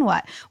 And then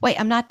what? Wait,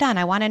 I'm not done.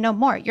 I want to know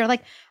more. You're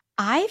like,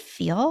 I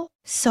feel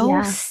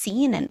so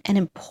seen and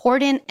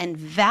important and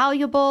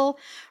valuable,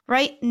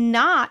 right?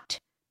 Not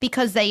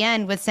because they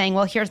end with saying,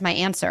 well, here's my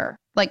answer.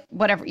 Like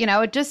whatever,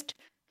 just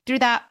through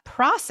that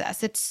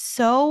process. It's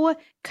so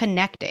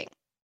connecting.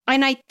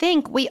 And I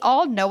think we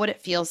all know what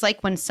it feels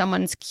like when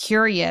someone's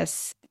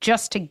curious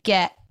just to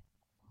get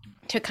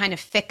to kind of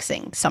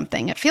fixing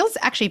something. It feels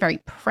actually very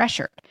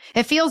pressured.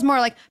 It feels more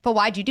like, but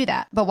why'd you do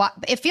that? But why?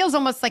 It feels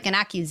almost like an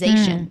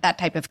accusation, that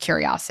type of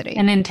curiosity.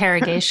 An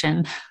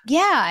interrogation.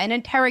 Yeah, an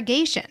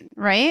interrogation,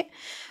 right?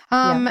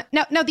 Now,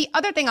 the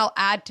other thing I'll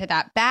add to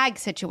that bag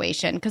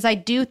situation, because I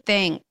do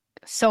think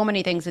so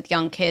many things with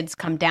young kids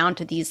come down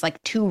to these like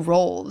 2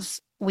 roles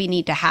we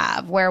need to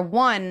have, where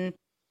one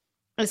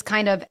is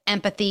kind of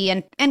empathy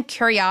and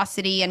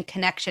curiosity and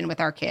connection with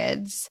our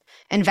kids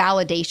and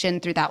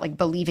validation through that, like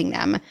believing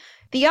them.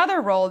 The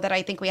other role that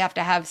I think we have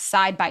to have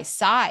side by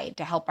side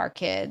to help our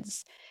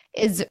kids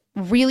is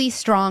really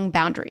strong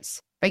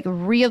boundaries, like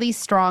really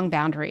strong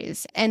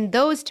boundaries. And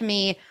those to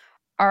me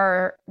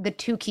are the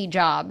two key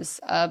jobs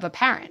of a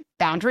parent: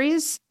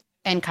 boundaries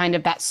and kind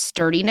of that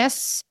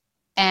sturdiness,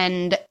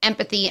 and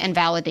empathy and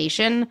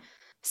validation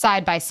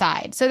side by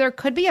side. So there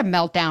could be a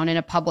meltdown in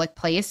a public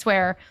place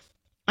where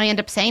I end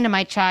up saying to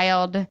my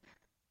child,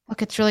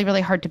 look, it's really,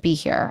 really hard to be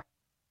here.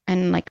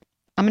 And like,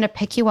 I'm going to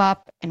pick you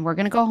up and we're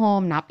going to go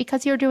home, not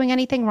because you're doing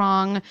anything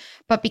wrong,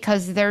 but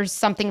because there's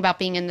something about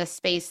being in this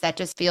space that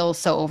just feels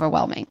so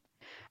overwhelming,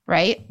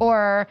 right?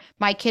 Or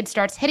my kid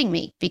starts hitting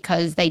me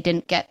because they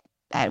didn't get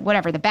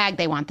whatever, the bag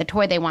they want, the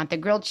toy they want, the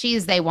grilled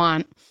cheese they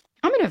want.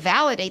 I'm going to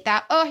validate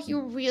that. Oh,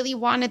 you really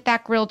wanted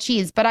that grilled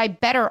cheese. But I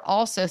better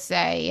also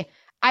say,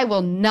 I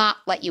will not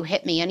let you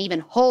hit me and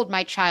even hold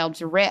my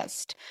child's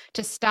wrist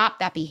to stop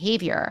that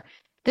behavior.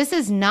 This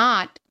is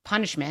not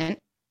punishment.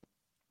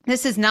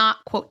 This is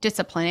not, quote,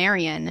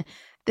 disciplinarian.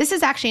 This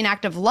is actually an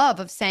act of love,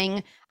 of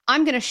saying,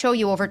 I'm going to show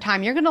you over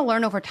time. You're going to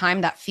learn over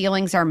time that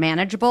feelings are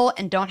manageable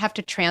and don't have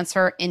to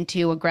transfer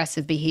into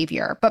aggressive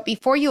behavior. But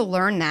before you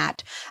learn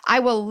that, I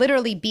will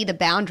literally be the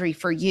boundary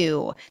for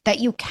you that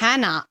you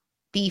cannot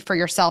be for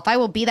yourself. I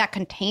will be that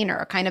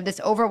container, kind of this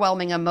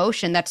overwhelming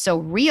emotion that's so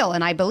real.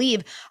 And I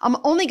believe I'm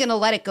only going to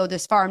let it go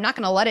this far. I'm not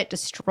going to let it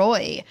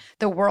destroy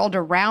the world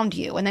around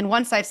you. And then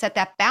once I've set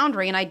that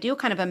boundary, and I do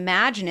kind of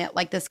imagine it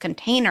like this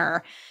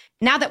container,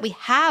 now that we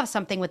have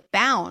something with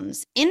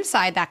bounds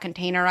inside that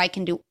container, I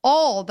can do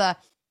all the,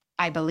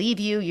 I believe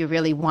you, you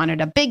really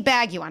wanted a big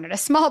bag, you wanted a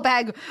small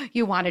bag,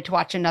 you wanted to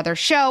watch another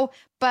show.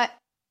 But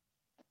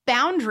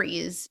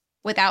boundaries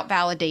without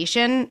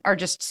validation are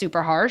just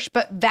super harsh.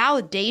 But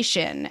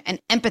validation and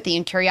empathy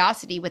and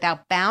curiosity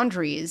without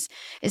boundaries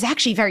is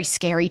actually very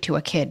scary to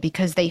a kid,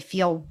 because they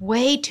feel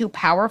way too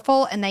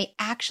powerful and they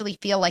actually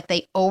feel like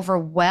they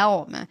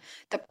overwhelm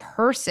the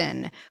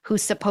person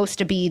who's supposed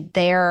to be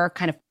their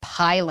kind of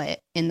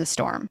pilot in the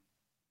storm.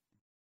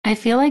 I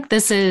feel like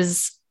this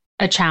is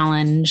a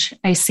challenge.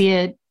 I see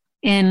it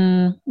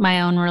in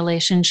my own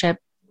relationship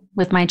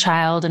with my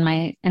child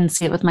and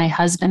see it with my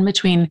husband.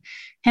 Between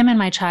him and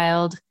my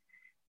child,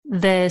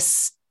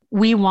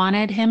 we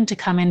wanted him to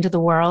come into the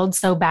world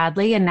so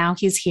badly, and now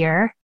he's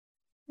here.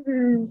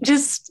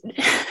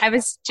 I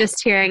was just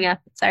tearing up.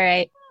 It's all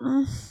right.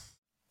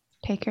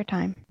 Take your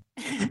time.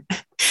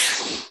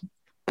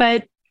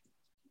 But,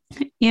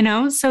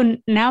 so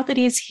now that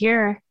he's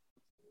here,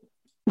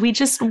 we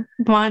just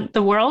want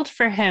the world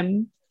for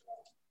him.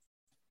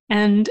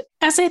 And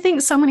as I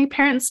think so many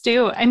parents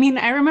do. I mean,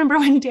 I remember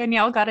when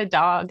Danielle got a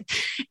dog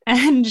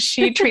and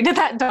she treated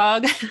that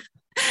dog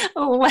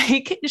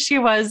like she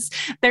was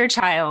their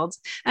child.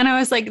 And I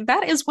was like,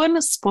 that is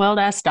one spoiled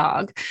ass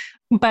dog.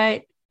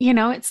 But,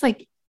 it's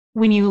like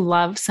when you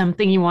love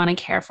something, you want to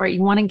care for it,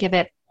 you want to give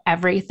it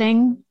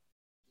everything.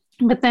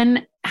 But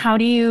then how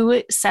do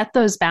you set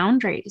those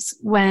boundaries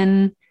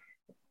when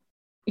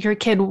your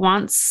kid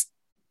wants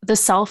the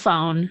cell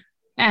phone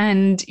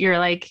and you're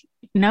like,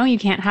 no, you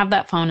can't have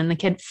that phone. And the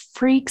kid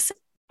freaks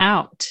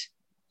out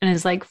and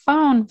is like,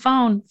 phone,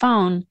 phone,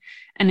 phone,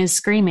 and is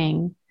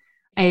screaming.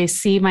 I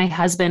see my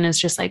husband is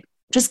just like,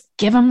 just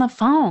give him the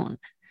phone.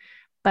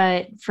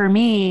 But for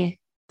me,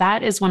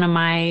 that is one of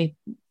my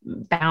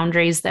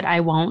boundaries that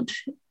I won't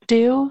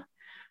do.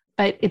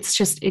 But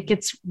it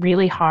gets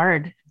really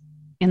hard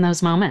in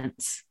those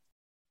moments.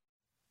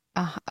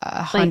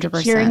 100%.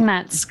 Like hearing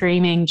that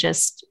screaming,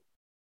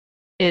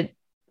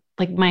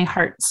 my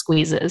heart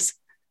squeezes.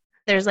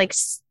 There's like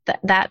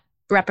that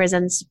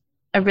represents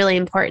a really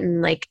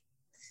important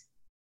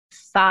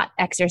thought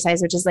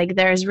exercise, which is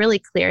there's really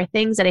clear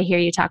things that I hear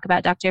you talk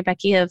about, Dr.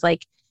 Becky, of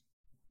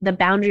the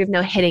boundary of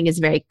no hitting is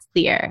very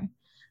clear.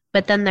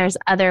 But then there's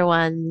other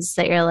ones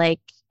that you're like,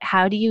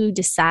 how do you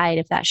decide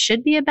if that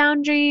should be a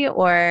boundary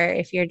or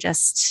if you're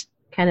just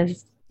kind of...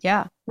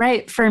 Yeah.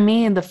 Right. For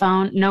me, no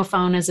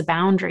phone is a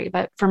boundary.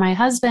 But for my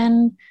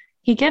husband,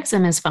 he gives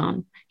him his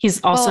phone.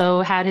 He's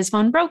also had his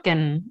phone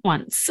broken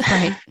once.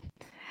 Right.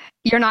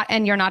 You're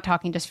not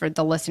talking, just for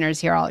the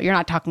listeners here, you're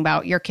not talking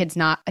about your kid's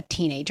not a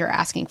teenager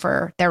asking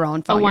for their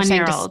own phone. A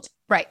 1-year-old.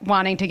 Right.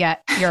 Wanting to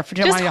get your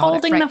phone. Just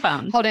holding the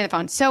phone. Holding the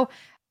phone. So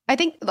I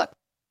think, look,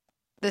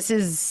 this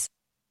is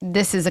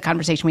a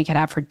conversation we could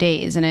have for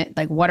days. And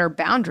what are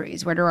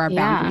boundaries? Where do our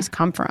boundaries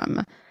come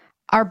from?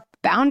 Our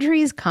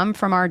boundaries come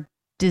from our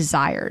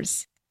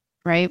desires,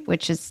 right?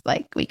 Which is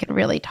we could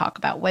really talk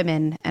about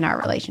women and our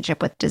relationship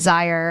with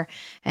desire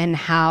and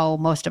how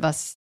most of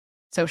us,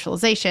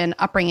 socialization,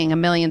 upbringing, a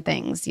million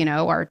things,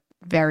 are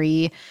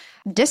very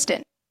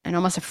distant and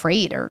almost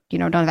afraid or,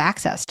 don't have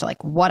access to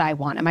what I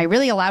want. Am I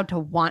really allowed to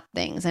want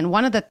things? And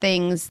one of the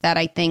things that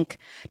I think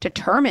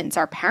determines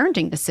our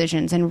parenting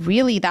decisions and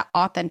really that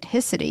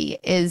authenticity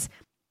is,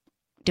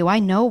 do I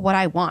know what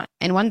I want?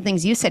 And one of the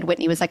things you said,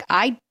 Whitney, was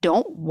I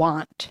don't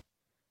want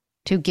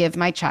to give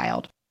my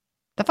child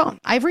the phone.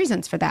 I have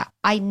reasons for that.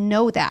 I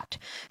know that.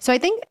 So I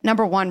think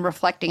number one,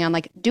 reflecting on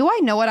do I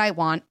know what I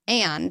want?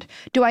 And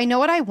do I know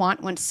what I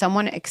want when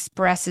someone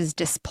expresses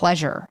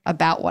displeasure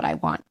about what I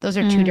want? Those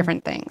are two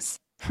different things.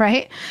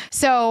 right?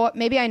 So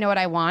maybe I know what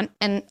I want,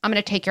 and I'm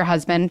going to take your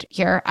husband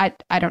here.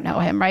 I don't know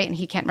him, right? And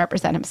he can't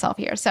represent himself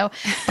here. So,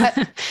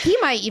 but he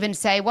might even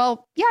say,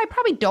 well, yeah, I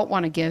probably don't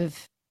want to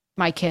give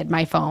my kid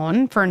my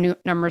phone for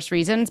numerous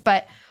reasons.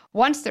 But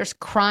once there's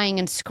crying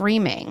and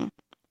screaming,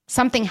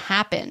 something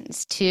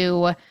happens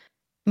to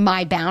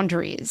my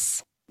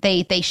boundaries.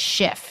 They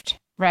shift,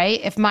 right?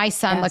 If my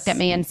son looked at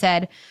me and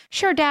said,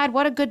 sure, Dad,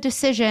 what a good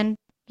decision.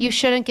 You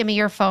shouldn't give me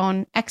your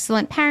phone.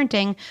 Excellent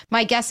parenting.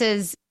 My guess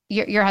is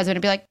your husband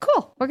would be like,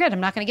 cool, we're good. I'm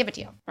not going to give it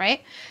to you,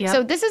 right? Yep.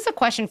 So this is a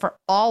question for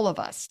all of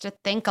us to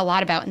think a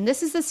lot about. And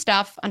this is the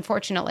stuff,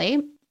 unfortunately,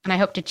 and I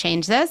hope to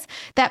change this,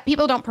 that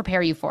people don't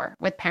prepare you for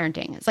with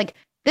parenting. It's like,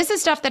 this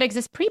is stuff that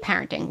exists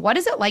pre-parenting. What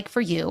is it like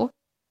for you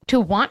to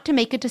want to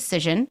make a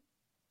decision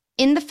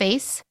in the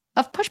face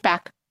of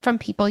pushback from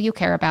people you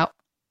care about?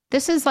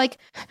 This is like,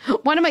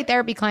 one of my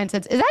therapy clients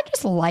says, is that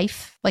just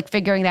life? Like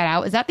figuring that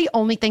out? Is that the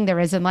only thing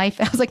there is in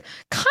life? I was like,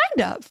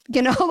 kind of,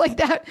 like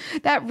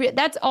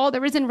that's all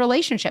there is in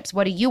relationships.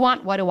 What do you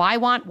want? What do I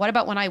want? What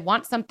about when I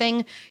want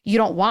something you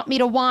don't want me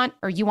to want,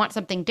 or you want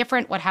something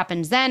different? What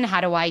happens then? How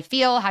do I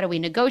feel? How do we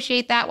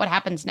negotiate that? What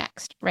happens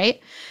next?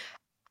 Right?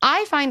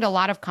 I find a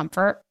lot of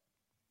comfort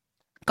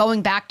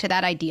going back to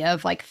that idea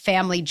of like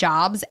family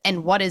jobs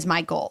and what is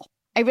my goal?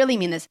 I really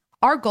mean this.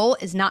 Our goal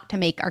is not to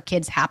make our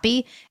kids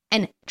happy,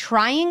 and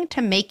trying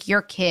to make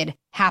your kid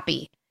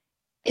happy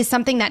is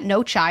something that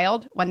no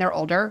child, when they're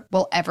older,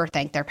 will ever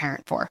thank their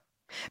parent for.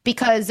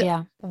 Because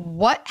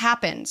what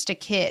happens to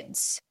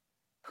kids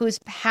whose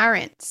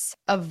parents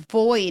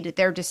avoid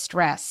their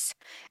distress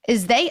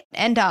is they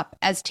end up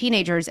as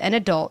teenagers and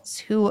adults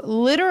who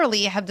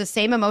literally have the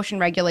same emotion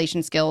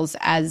regulation skills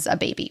as a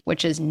baby,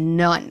 which is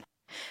none.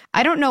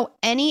 I don't know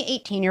any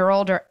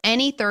 18-year-old or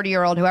any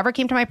 30-year-old who ever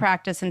came to my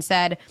practice and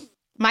said,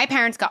 my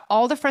parents got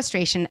all the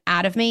frustration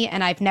out of me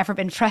and I've never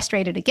been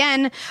frustrated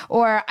again,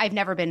 or I've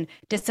never been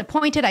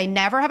disappointed. I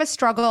never have a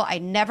struggle. I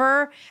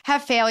never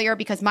have failure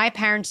because my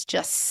parents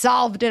just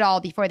solved it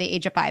all before the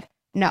age of 5.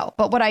 No,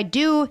 but what I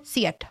do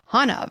see a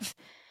ton of,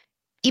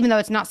 even though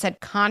it's not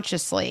said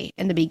consciously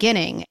in the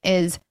beginning,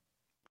 is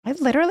I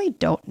literally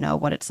don't know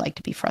what it's like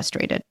to be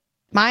frustrated.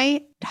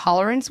 My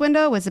tolerance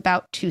window was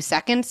about 2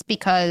 seconds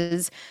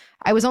because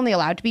I was only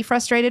allowed to be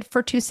frustrated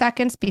for 2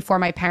 seconds before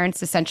my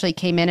parents essentially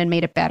came in and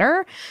made it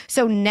better.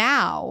 So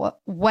now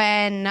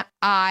when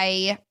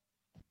I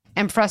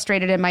am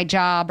frustrated in my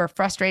job or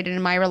frustrated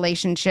in my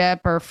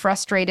relationship or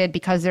frustrated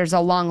because there's a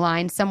long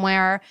line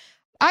somewhere,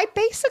 I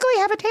basically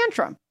have a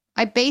tantrum.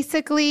 I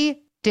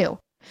basically do,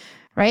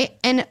 right?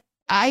 And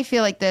I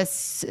feel like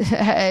this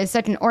is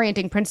such an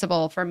orienting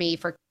principle for me,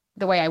 for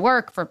the way I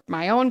work, for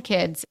my own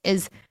kids,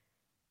 is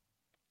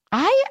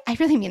I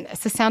really mean this.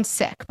 This sounds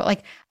sick, but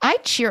like I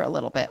cheer a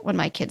little bit when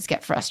my kids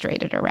get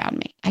frustrated around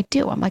me. I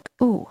do. I'm like,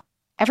 ooh,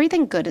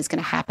 everything good is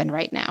going to happen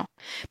right now.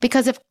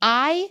 Because if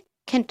I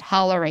can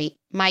tolerate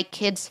my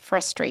kids'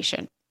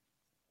 frustration,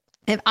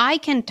 if I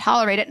can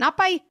tolerate it, not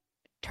by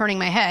turning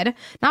my head,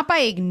 not by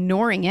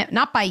ignoring it,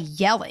 not by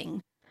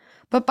yelling,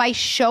 but by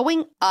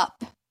showing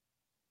up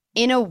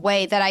in a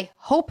way that I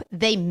hope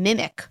they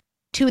mimic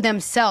to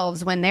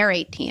themselves when they're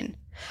 18.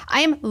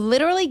 I am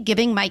literally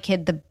giving my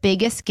kid the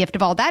biggest gift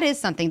of all. That is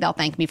something they'll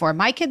thank me for.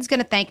 My kid's going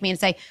to thank me and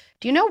say,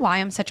 do you know why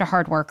I'm such a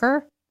hard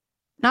worker?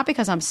 Not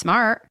because I'm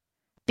smart,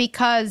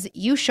 because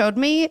you showed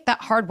me that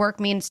hard work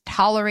means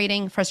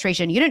tolerating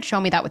frustration. You didn't show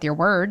me that with your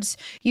words.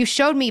 You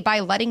showed me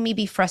by letting me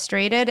be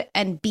frustrated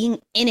and being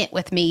in it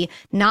with me,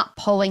 not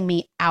pulling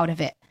me out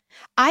of it.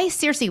 I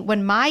seriously,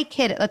 when my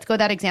kid, let's go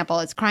that example,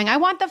 is crying, I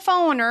want the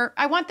phone or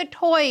I want the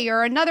toy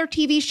or another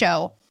TV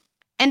show.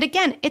 And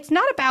again, it's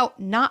not about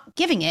not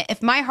giving it.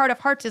 If my heart of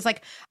hearts is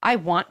like, I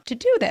want to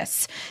do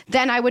this,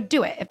 then I would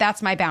do it if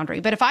that's my boundary.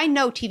 But if I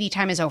know TV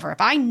time is over,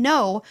 if I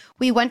know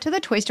we went to the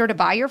toy store to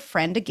buy your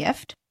friend a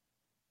gift,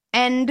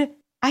 and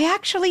I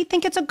actually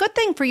think it's a good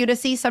thing for you to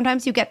see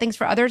sometimes you get things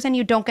for others and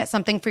you don't get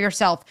something for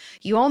yourself.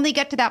 You only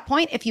get to that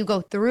point if you go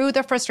through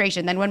the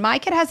frustration. Then when my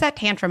kid has that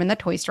tantrum in the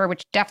toy store,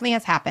 which definitely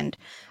has happened,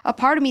 a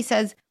part of me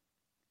says,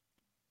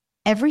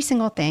 every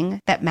single thing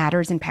that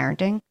matters in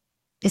parenting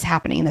is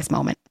happening in this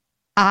moment.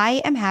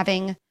 I am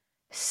having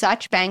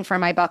such bang for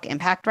my buck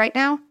impact right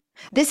now.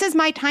 This is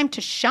my time to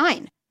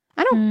shine.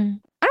 I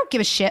don't give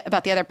a shit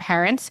about the other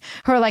parents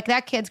who are like,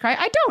 that kid's crying.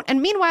 I don't.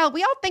 And meanwhile,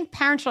 we all think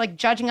parents are like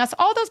judging us.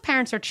 All those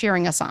parents are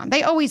cheering us on.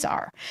 They always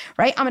are,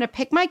 right? I'm going to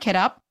pick my kid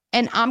up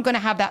and I'm going to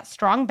have that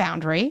strong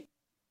boundary.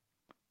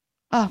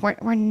 Oh,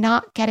 we're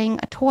not getting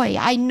a toy.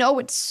 I know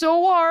it's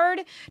so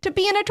hard to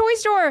be in a toy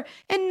store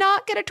and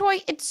not get a toy.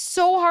 It's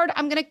so hard.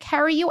 I'm going to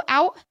carry you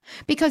out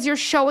because you're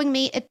showing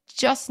me it's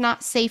just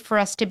not safe for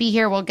us to be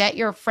here. We'll get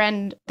your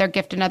friend their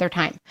gift another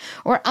time.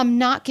 Or I'm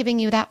not giving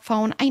you that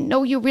phone. I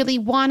know you really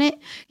want it.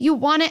 You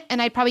want it.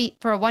 And I'd probably,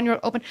 for a 1-year-old,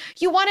 open,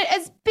 you want it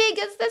as big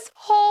as this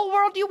whole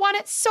world. You want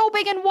it so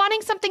big, and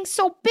wanting something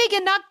so big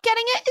and not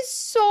getting it is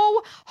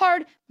so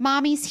hard.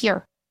 Mommy's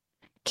here.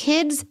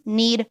 Kids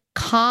need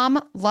calm,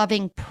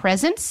 loving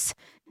presence,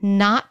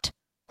 not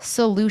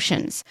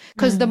solutions.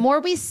 Because the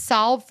more we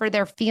solve for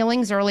their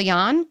feelings early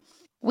on,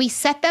 We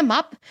set them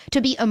up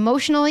to be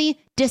emotionally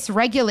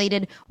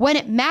dysregulated when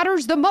it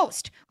matters the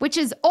most, which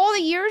is all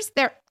the years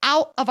they're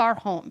out of our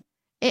home.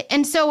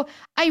 And so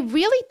I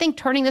really think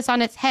turning this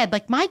on its head,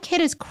 like my kid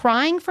is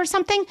crying for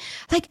something,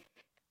 like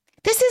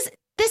this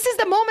is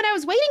the moment I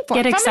was waiting for.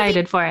 Get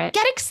excited for it.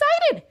 Get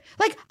excited.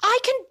 Like I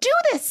can do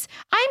this.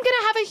 I'm going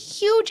to have a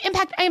huge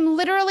impact. I am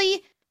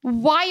literally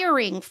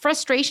wiring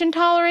frustration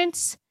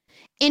tolerance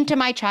into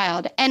my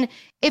child. And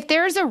if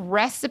there's a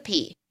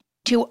recipe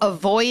to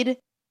avoid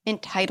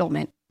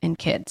entitlement in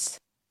kids,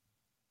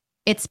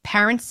 it's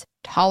parents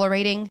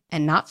tolerating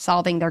and not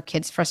solving their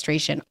kids'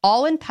 frustration.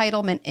 All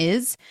entitlement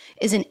is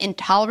an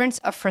intolerance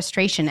of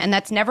frustration. And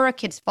that's never a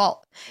kid's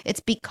fault. It's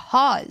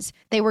because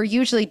they were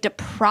usually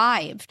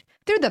deprived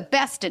through the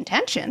best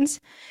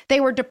intentions. They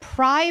were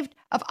deprived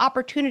of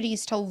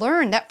opportunities to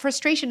learn that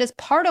frustration is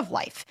part of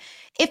life.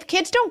 If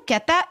kids don't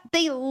get that,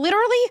 they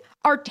literally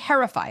are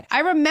terrified. I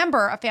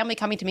remember a family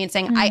coming to me and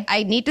saying,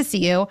 I need to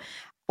see you.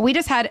 We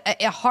just had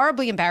a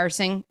horribly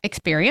embarrassing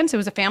experience. It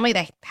was a family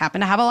that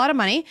happened to have a lot of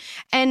money.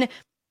 And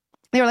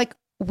they were like,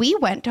 we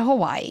went to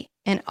Hawaii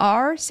and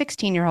our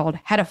 16-year-old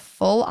had a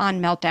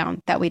full-on meltdown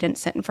that we didn't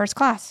sit in first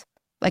class.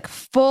 Like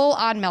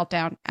full-on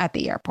meltdown at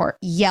the airport,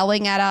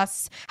 yelling at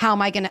us. How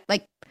am I going to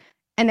like,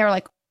 and they're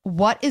like,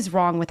 what is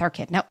wrong with our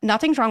kid? No,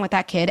 nothing's wrong with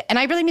that kid. And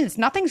I really mean this,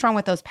 nothing's wrong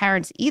with those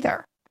parents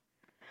either.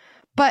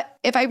 But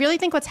if I really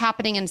think what's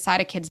happening inside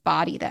a kid's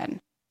body,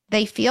 then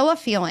they feel a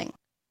feeling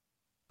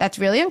that's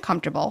really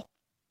uncomfortable.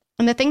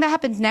 And the thing that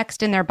happens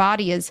next in their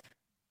body is,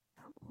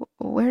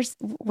 where's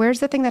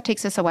the thing that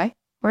takes this away?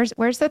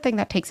 Where's the thing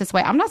that takes this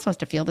away? I'm not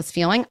supposed to feel this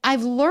feeling.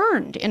 I've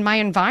learned in my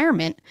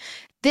environment,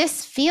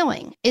 this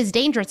feeling is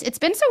dangerous. It's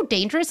been so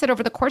dangerous that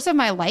over the course of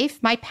my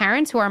life, my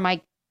parents, who are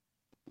my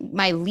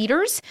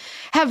leaders,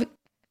 have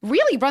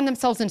really run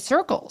themselves in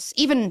circles,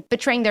 even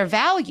betraying their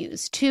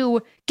values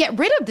to get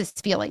rid of this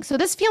feeling. So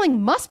this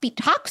feeling must be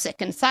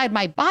toxic inside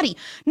my body.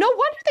 No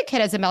wonder the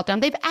kid has a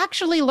meltdown. They've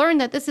actually learned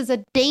that this is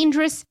a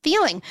dangerous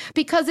feeling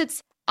because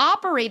it's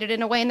operated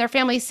in a way in their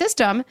family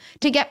system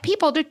to get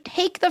people to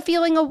take the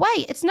feeling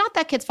away. It's not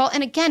that kid's fault.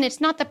 And again,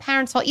 it's not the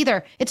parents' fault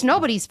either. It's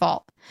nobody's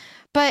fault.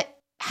 But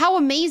how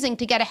amazing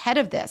to get ahead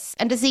of this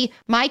and to see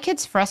my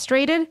kids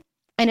frustrated.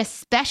 And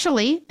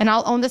especially, and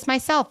I'll own this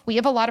myself, we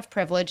have a lot of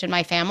privilege in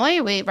my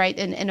family, right,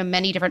 in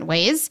many different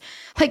ways.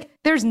 Like,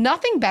 there's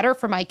nothing better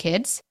for my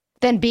kids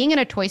than being in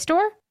a toy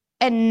store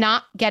and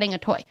not getting a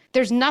toy.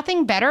 There's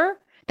nothing better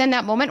than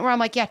that moment where I'm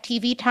like, yeah,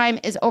 TV time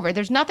is over.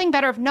 There's nothing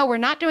better if, no, we're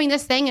not doing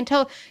this thing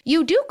until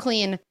you do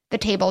clean the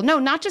table. No,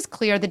 not just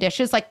clear the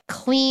dishes, like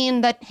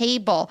clean the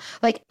table.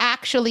 Like,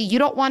 actually, you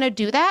don't want to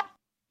do that?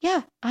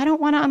 Yeah, I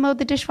don't want to unload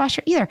the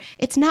dishwasher either.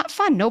 It's not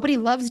fun. Nobody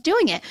loves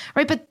doing it,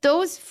 right? But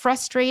those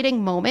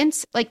frustrating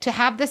moments, like to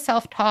have the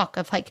self-talk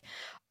of like,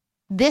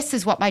 this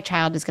is what my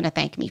child is going to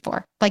thank me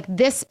for. Like,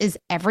 this is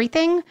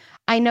everything.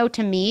 I know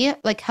to me,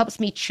 like, helps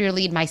me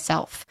cheerlead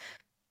myself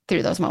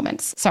through those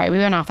moments. Sorry, we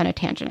went off on a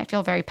tangent. I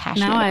feel very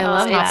passionate No, I about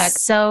love this topic.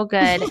 It's so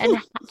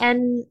good.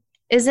 And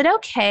is it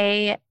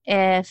okay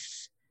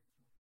if,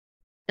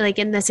 like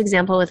in this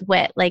example with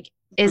Wit, like,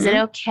 is it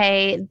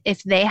okay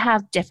if they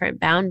have different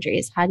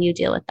boundaries? How do you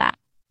deal with that?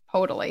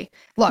 Totally.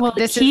 Look, well,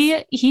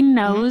 he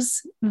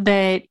knows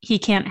that he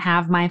can't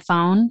have my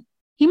phone.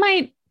 He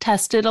might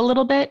test it a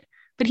little bit,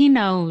 but he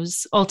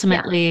knows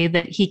ultimately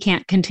that he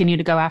can't continue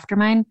to go after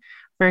mine.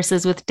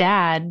 Versus with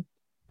Dad,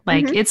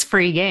 like it's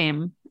free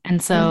game.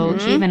 And so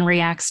he even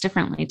reacts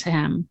differently to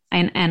him.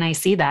 And I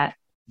see that.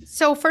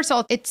 So first of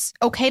all, it's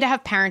okay to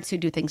have parents who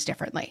do things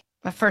differently.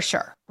 For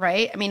sure,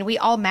 right? I mean, we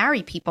all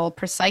marry people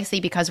precisely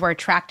because we're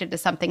attracted to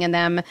something in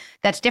them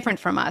that's different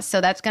from us.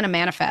 So that's going to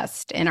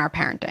manifest in our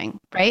parenting,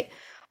 right?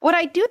 What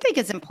I do think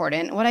is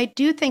important, what I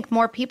do think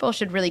more people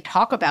should really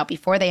talk about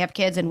before they have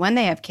kids and when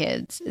they have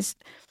kids is,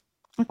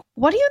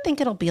 what do you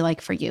think it'll be like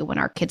for you when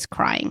our kid's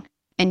crying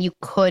and you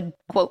could,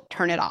 quote,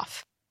 turn it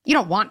off? You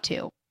don't want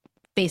to,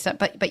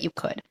 but you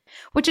could,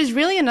 which is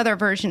really another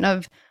version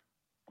of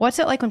what's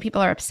it like when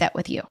people are upset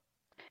with you?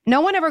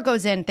 No one ever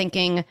goes in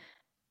thinking,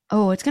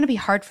 oh, it's going to be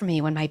hard for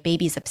me when my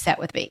baby's upset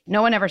with me.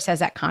 No one ever says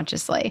that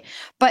consciously,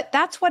 but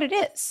that's what it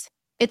is.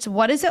 It's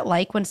what is it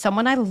like when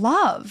someone I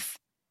love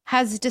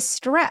has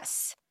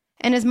distress?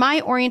 And is my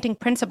orienting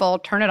principle,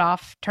 turn it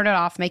off,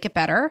 make it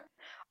better?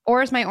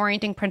 Or is my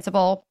orienting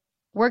principle,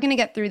 we're going to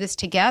get through this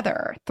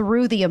together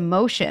through the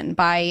emotion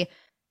by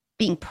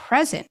being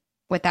present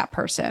with that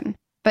person,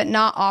 but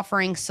not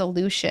offering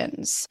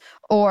solutions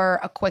or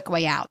a quick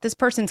way out. This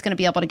person's going to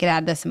be able to get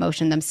out of this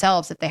emotion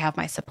themselves if they have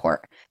my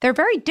support. They're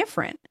very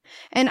different.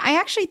 And I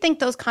actually think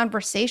those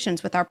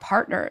conversations with our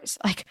partners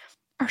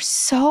are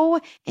so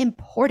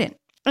important.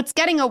 It's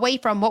getting away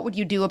from what would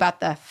you do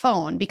about the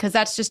phone, because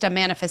that's just a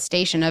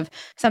manifestation of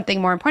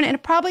something more important. And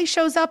it probably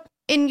shows up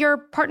in your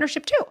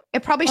partnership too.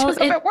 It probably shows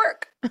up at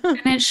work. And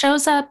it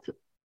shows up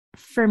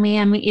for me.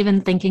 I'm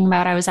even thinking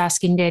about, I was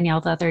asking Danielle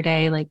the other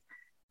day, like,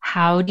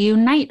 how do you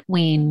night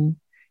wean?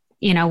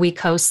 You know, we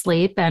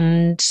co-sleep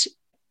and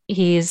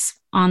he's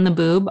on the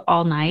boob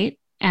all night,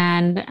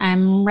 and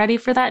I'm ready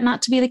for that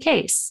not to be the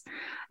case.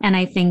 And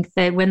I think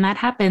that when that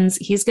happens,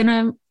 he's going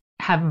to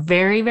have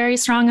very, very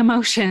strong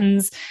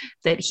emotions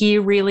that he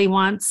really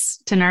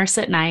wants to nurse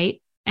at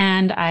night.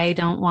 And I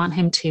don't want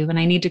him to. And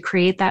I need to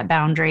create that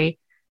boundary.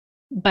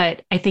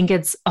 But I think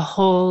it's a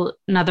whole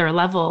nother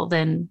level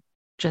than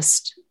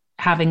just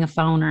having a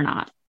phone or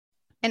not.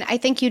 And I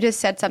think you just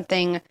said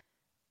something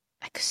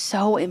like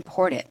so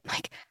important.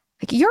 Like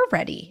you're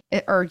ready,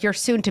 or you're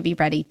soon to be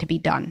ready to be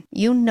done.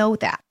 You know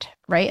that,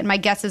 right? And my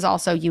guess is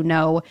also,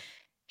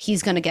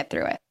 he's going to get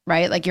through it,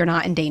 right? Like you're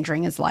not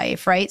endangering his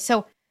life, right?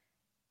 So,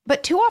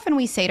 but too often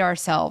we say to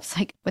ourselves,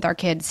 like with our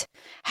kids,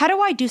 how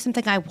do I do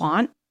something I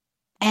want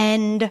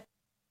and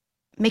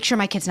make sure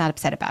my kid's not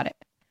upset about it?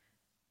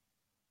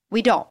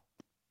 We don't.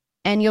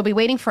 And you'll be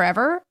waiting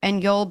forever,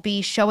 and you'll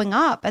be showing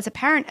up as a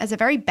parent as a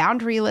very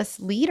boundaryless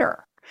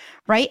leader,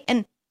 right?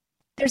 And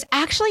there's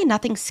actually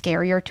nothing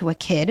scarier to a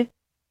kid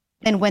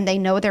than when they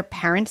know their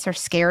parents are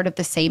scared of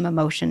the same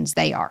emotions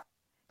they are.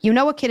 You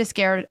know a kid is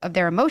scared of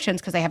their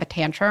emotions because they have a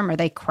tantrum or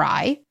they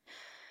cry.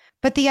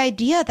 But the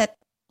idea that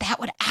that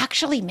would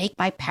actually make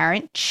my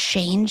parent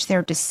change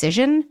their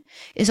decision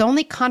is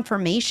only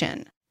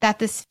confirmation that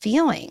this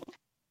feeling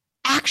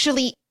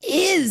actually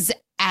is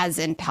as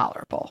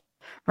intolerable,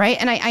 right?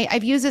 And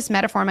I've used this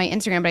metaphor on my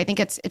Instagram, but I think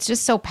it's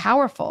just so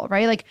powerful,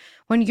 right? Like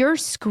when you're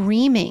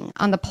screaming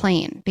on the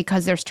plane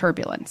because there's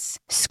turbulence,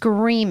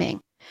 screaming,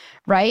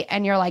 right?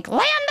 And you're like,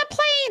 land the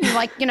plane,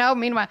 like,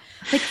 meanwhile,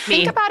 like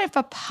think about if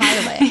a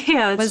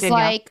pilot was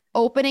like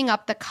opening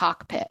up the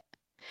cockpit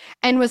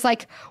and was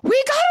like,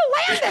 we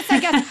gotta land this, I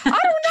guess. I don't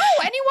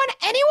know.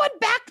 Anyone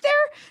back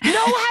there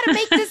know how to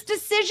make this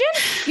decision?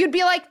 You'd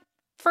be like,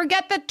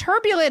 forget the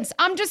turbulence.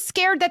 I'm just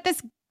scared that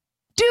this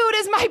dude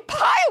is my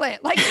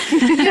pilot. Like,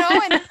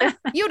 and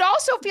you'd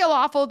also feel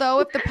awful though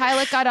if the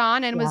pilot got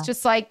on and was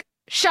just like,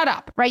 shut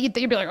up, right? You'd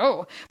be like,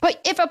 oh.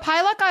 But if a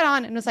pilot got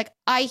on and was like,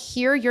 I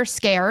hear you're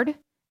scared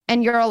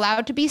and you're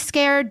allowed to be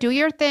scared, do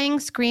your thing,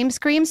 scream,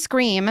 scream,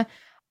 scream.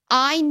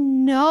 I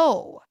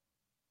know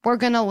we're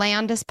going to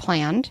land as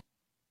planned.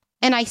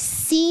 And I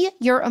see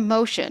your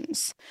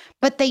emotions,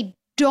 but they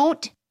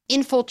don't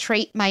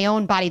infiltrate my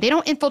own body. They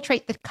don't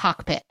infiltrate the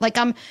cockpit. Like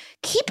I'm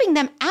keeping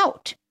them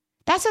out.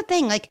 That's the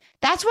thing. Like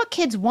that's what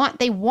kids want.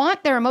 They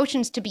want their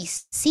emotions to be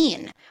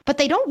seen, but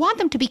they don't want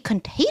them to be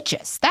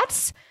contagious.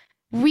 That's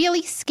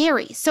really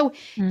scary. So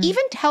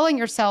even telling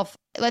yourself,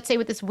 let's say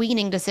with this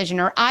weaning decision,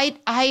 or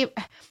I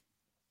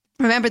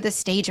remember this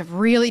stage of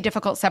really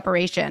difficult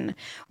separation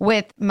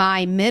with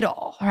my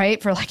middle,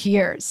 right? For like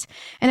years.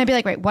 And I'd be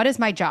like, right, what is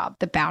my job?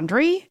 The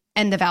boundary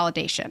and the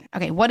validation.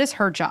 Okay, what is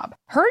her job?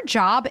 Her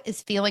job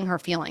is feeling her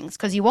feelings,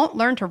 because you won't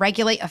learn to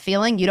regulate a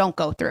feeling you don't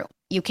go through.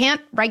 You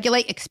can't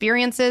regulate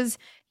experiences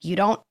you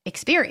don't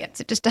experience.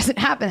 It just doesn't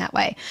happen that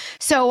way.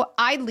 So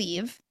I'd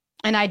leave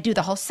and I'd do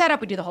the whole setup.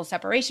 We'd do the whole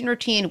separation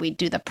routine. We'd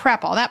do the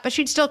prep, all that, but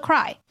she'd still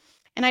cry.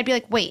 And I'd be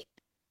like, wait,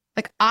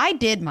 like I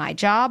did my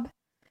job.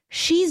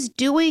 She's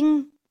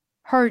doing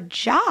her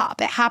job.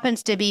 It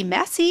happens to be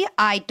messy.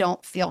 I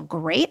don't feel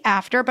great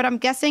after, but I'm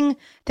guessing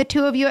the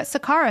two of you at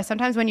Sakara,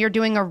 sometimes when you're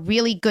doing a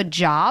really good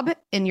job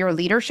in your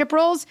leadership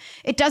roles,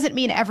 it doesn't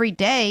mean every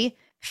day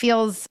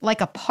feels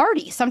like a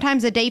party.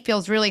 Sometimes a day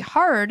feels really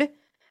hard,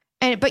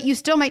 but you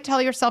still might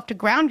tell yourself to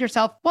ground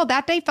yourself. Well,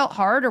 that day felt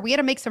hard, or we had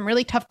to make some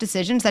really tough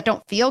decisions that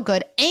don't feel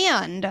good.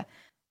 And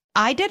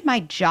I did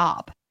my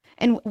job.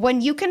 And when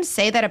you can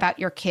say that about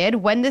your kid,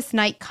 when this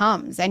night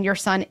comes and your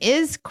son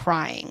is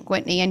crying,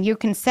 Whitney, and you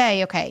can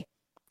say, okay,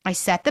 I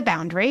set the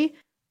boundary.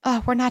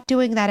 Oh, we're not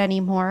doing that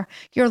anymore.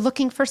 You're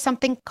looking for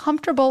something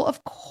comfortable.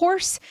 Of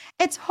course,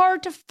 it's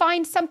hard to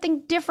find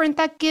something different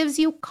that gives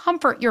you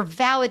comfort. You're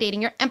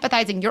validating, you're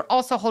empathizing, you're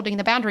also holding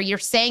the boundary. You're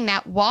saying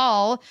that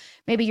while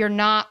maybe you're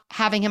not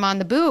having him on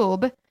the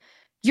boob,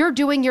 you're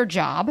doing your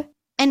job,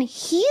 and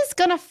he's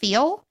going to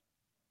feel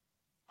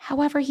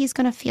however he's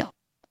going to feel.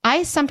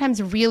 I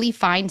sometimes really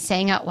find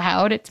saying out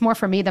loud, it's more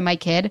for me than my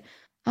kid,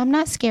 I'm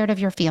not scared of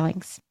your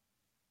feelings.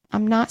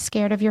 I'm not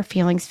scared of your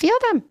feelings. Feel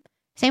them.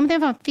 Same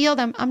with them. Feel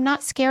them. I'm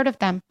not scared of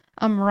them.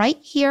 I'm right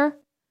here.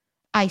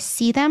 I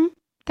see them.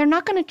 They're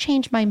not going to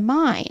change my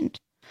mind.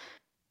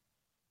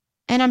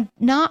 And I'm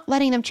not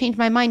letting them change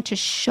my mind to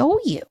show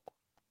you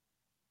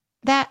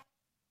that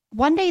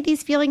one day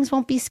these feelings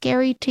won't be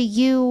scary to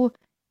you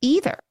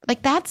either.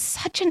 Like that's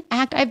such an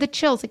act. I have the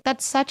chills. Like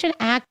that's such an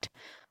act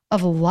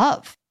of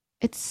love.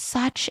 It's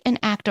such an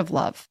act of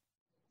love.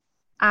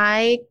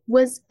 I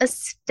was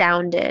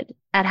astounded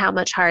at how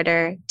much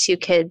harder two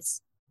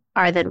kids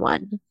are than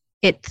one.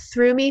 It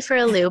threw me for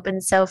a loop.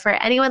 And so for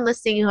anyone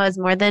listening who has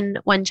more than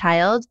one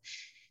child,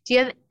 do you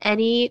have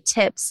any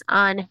tips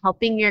on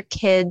helping your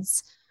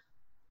kids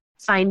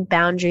find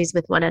boundaries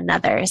with one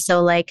another?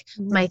 So like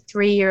my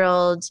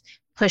 3-year-old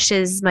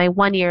pushes my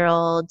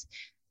 1-year-old.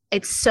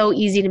 It's so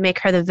easy to make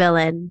her the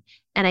villain.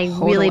 And I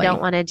really don't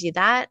want to do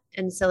that.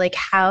 And so like,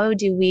 how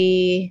do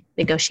we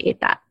negotiate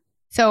that?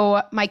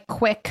 So my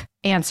quick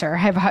answer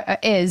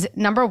is,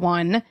 number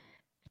one,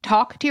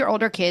 talk to your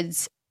older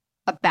kids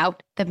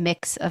about the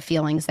mix of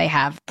feelings they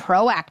have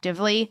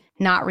proactively,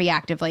 not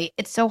reactively.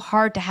 It's so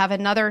hard to have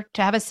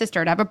a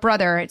sister, to have a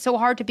brother. It's so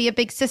hard to be a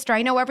big sister.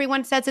 I know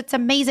everyone says it's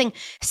amazing.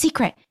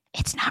 Secret,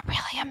 it's not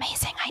really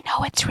amazing. I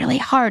know it's really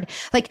hard.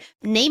 Like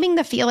naming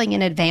the feeling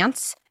in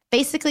advance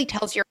basically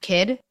tells your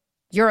kid,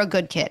 you're a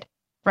good kid,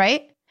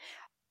 right?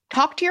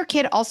 Talk to your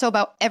kid also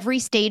about every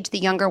stage the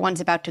younger one's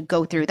about to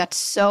go through. That's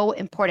so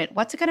important.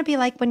 What's it going to be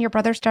like when your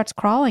brother starts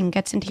crawling,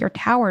 gets into your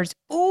towers?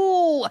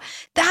 Ooh,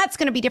 that's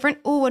going to be different.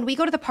 Ooh, when we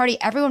go to the party,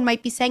 everyone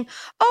might be saying,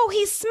 oh,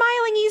 he's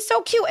smiling. He's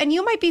so cute. And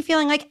you might be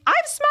feeling like,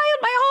 I've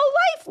smiled my whole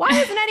life.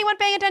 Why isn't anyone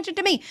paying attention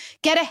to me?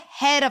 Get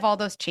ahead of all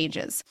those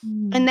changes.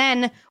 And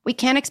then we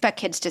can't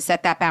expect kids to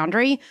set that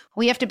boundary.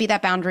 We have to be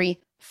that boundary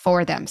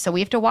for them. So we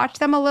have to watch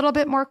them a little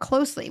bit more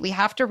closely. We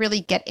have to really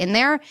get in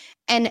there,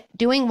 and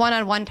doing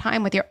one-on-one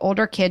time with your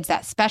older kids,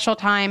 that special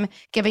time,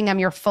 giving them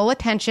your full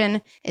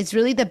attention is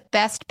really the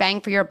best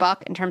bang for your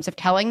buck in terms of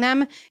telling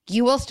them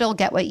you will still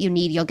get what you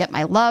need. You'll get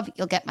my love.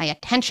 You'll get my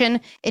attention.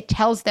 It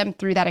tells them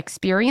through that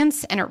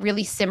experience, and it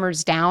really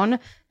simmers down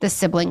the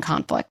sibling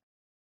conflict.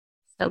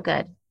 So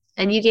good.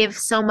 And you gave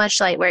so much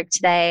light work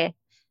today.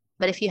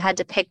 But if you had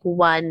to pick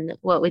one,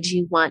 what would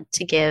you want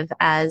to give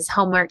as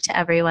homework to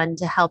everyone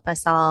to help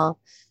us all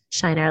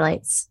shine our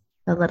lights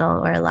a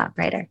little or a lot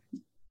brighter?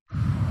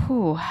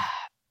 Ooh.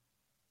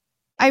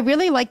 I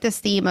really like this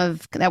theme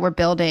that we're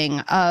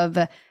building of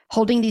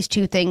holding these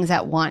two things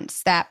at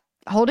once, that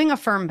holding a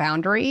firm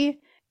boundary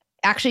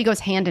actually goes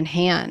hand in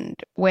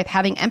hand with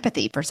having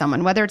empathy for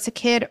someone, whether it's a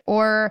kid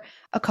or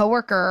a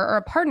coworker or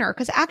a partner.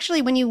 Because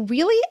actually, when you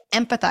really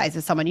empathize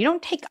with someone, you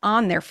don't take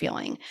on their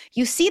feeling.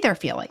 You see their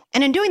feeling.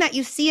 And in doing that,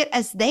 you see it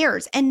as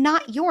theirs and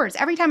not yours.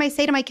 Every time I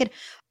say to my kid,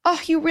 oh,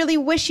 you really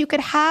wish you could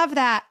have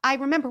that, I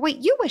remember, wait,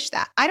 you wish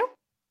that. I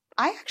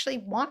actually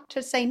want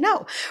to say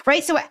no,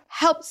 right? So it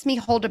helps me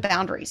hold a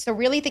boundary. So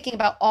really thinking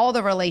about all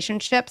the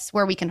relationships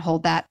where we can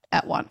hold that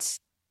at once.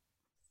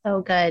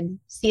 So good.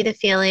 See the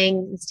feeling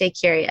and stay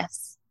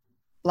curious.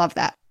 Love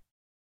that.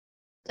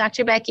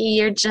 Dr. Becky,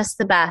 you're just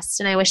the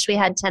best. And I wish we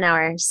had 10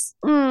 hours.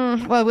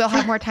 Well, we'll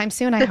have more time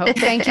soon, I hope.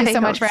 Thank you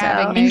so much for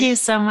having me. Thank you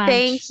so much.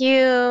 Thank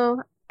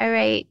you. All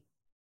right.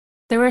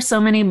 There were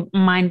so many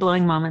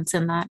mind-blowing moments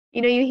in that.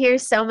 You know, you hear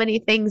so many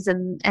things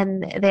and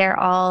they're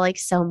all like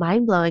so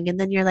mind-blowing. And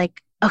then you're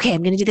like, okay,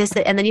 I'm going to do this.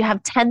 And then you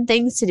have 10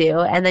 things to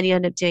do and then you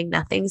end up doing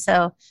nothing.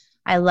 So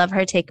I love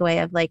her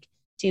takeaway of like,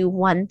 do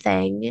one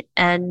thing.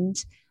 And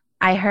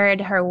I heard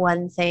her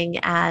one thing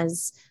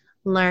as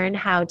learn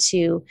how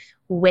to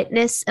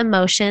witness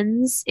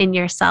emotions in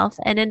yourself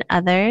and in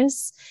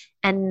others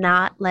and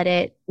not let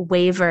it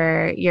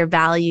waver your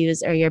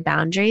values or your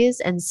boundaries,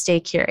 and stay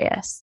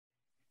curious.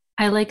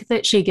 I like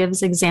that she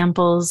gives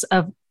examples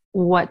of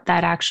what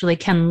that actually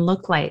can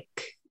look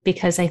like,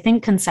 because I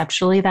think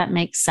conceptually that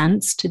makes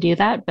sense to do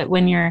that. But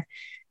when you're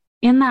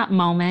in that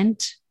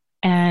moment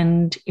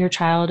and your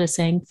child is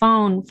saying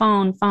phone,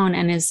 phone, phone,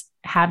 and is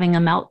having a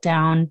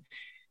meltdown,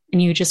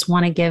 and you just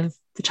want to give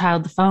the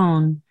child the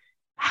phone,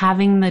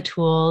 having the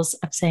tools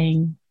of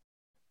saying,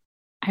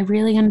 I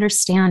really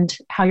understand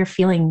how you're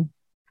feeling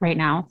right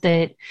now,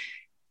 that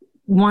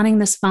wanting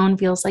this phone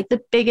feels like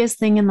the biggest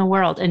thing in the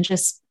world, and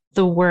just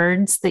the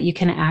words that you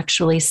can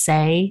actually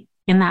say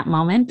in that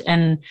moment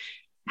and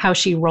how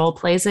she role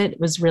plays it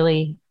was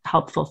really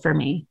helpful for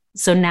me.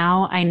 So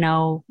now I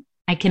know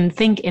I can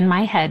think in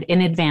my head in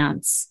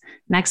advance,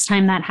 next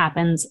time that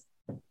happens,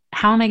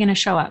 how am I going to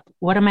show up?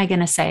 What am I going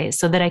to say,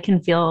 so that I can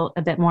feel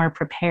a bit more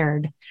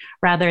prepared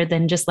rather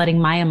than just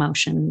letting my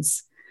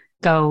emotions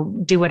go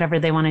do whatever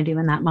they want to do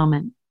in that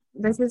moment.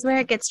 This is where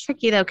it gets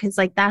tricky though, because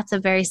like that's a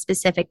very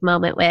specific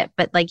moment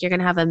but like you're going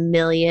to have a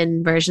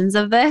million versions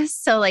of this.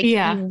 So like you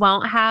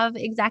won't have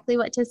exactly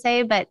what to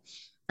say, but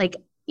like,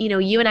 you know,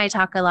 you and I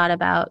talk a lot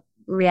about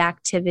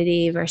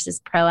reactivity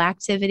versus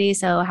proactivity.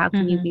 So how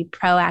can you be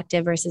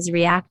proactive versus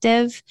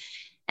reactive?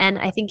 And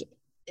I think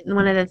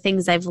one of the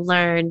things I've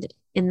learned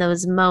in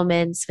those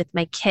moments with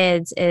my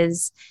kids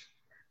is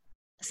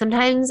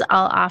sometimes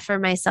I'll offer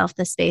myself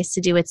the space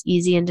to do what's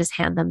easy and just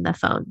hand them the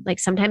phone. Like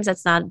sometimes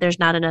there's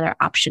not another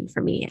option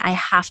for me. I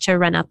have to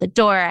run out the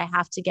door. I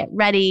have to get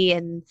ready.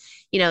 And,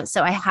 you know,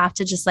 so I have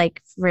to just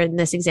like, for in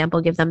this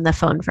example, give them the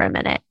phone for a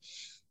minute.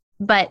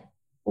 But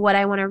what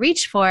I want to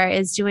reach for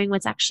is doing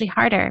what's actually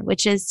harder,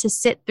 which is to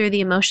sit through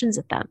the emotions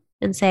with them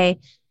and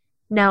say,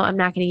 no, I'm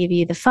not going to give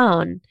you the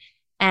phone.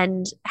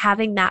 And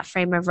having that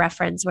frame of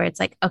reference where it's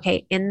like,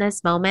 okay, in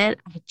this moment,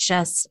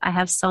 I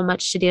have so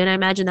much to do. And I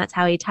imagine that's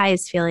how Itai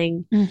is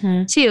feeling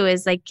too,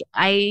 is like,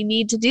 I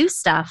need to do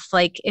stuff.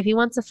 Like if he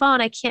wants a phone,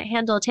 I can't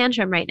handle a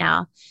tantrum right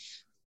now.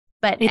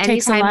 But it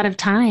takes a lot of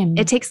time.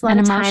 It takes a lot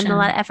of time and a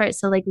lot of effort.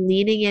 So like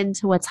leaning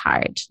into what's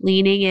hard,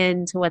 leaning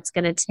into what's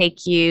going to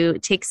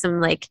take some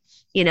like,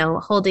 you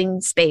know,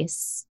 holding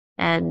space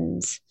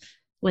and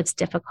what's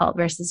difficult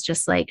versus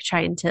just like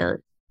trying to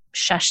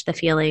shush the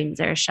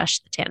feelings or shush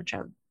the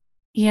tantrum.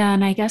 Yeah.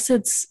 And I guess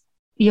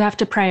you have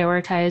to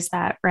prioritize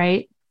that,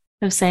 right?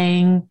 Of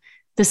saying,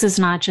 this is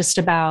not just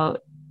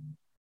about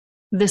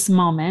this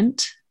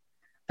moment,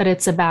 but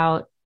it's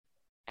about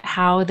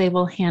how they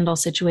will handle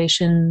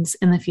situations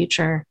in the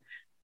future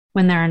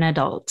when they're an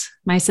adult.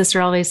 My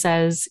sister always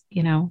says,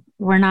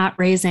 we're not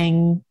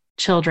raising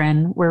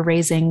children, we're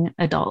raising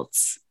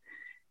adults.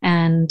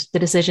 And the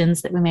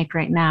decisions that we make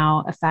right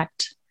now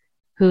affect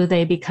who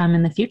they become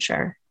in the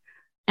future.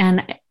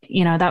 And,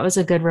 that was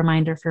a good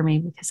reminder for me,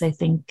 because I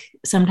think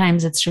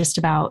sometimes it's just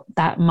about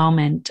that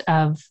moment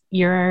of,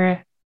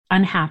 you're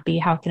unhappy.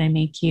 How can I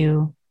make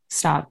you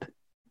stop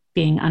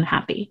being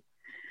unhappy?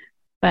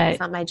 But it's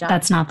not my job.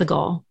 That's not the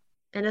goal.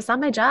 And it's not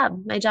my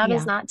job. My job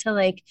is not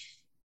to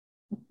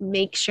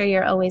make sure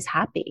you're always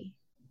happy.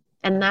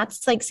 And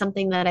that's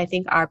something that I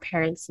think our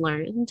parents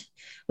learned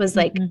was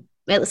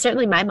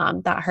certainly my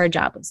mom thought her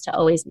job was to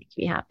always make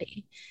me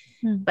happy.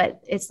 But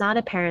it's not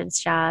a parent's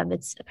job.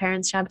 It's a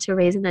parent's job to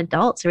raise an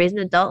adult,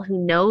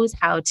 who knows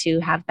how to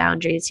have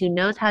boundaries, who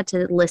knows how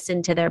to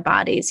listen to their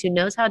bodies, who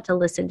knows how to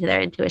listen to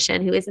their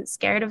intuition, who isn't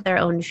scared of their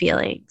own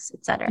feelings,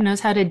 etc. Who knows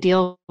how to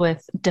deal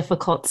with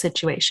difficult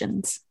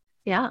situations.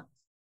 Yeah.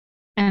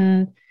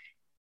 And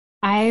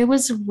I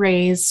was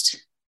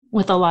raised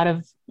with a lot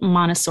of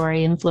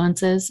Montessori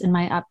influences in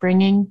my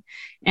upbringing.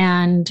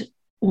 And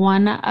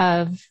one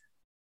of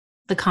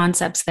the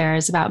concepts there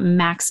is about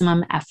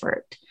maximum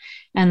effort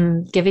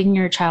and giving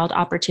your child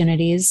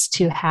opportunities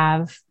to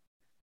have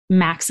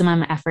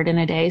maximum effort in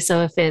a day.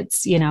 So if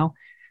it's,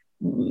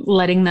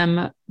 letting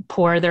them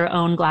pour their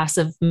own glass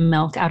of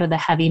milk out of the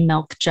heavy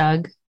milk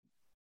jug,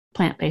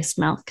 plant-based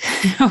milk,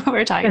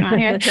 we're talking about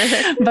here,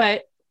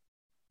 but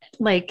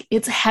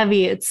it's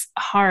heavy, it's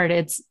hard,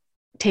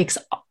 takes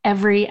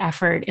every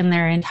effort in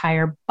their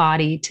entire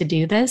body to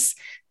do this,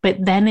 but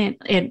then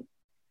it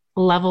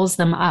levels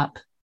them up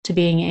to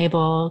being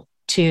able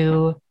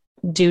to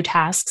do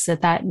tasks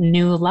at that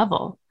new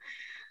level.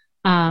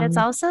 It's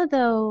also,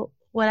 though,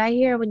 what I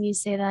hear when you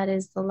say that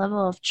is the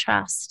level of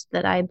trust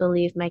that I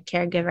believe my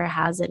caregiver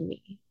has in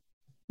me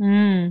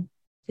to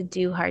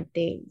do hard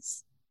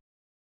things.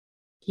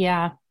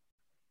 Yeah.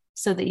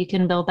 So that you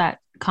can build that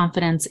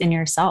confidence in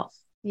yourself.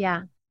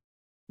 Yeah.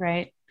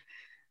 Right.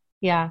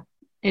 Yeah.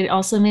 It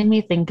also made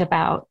me think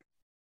about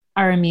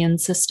our immune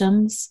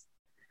systems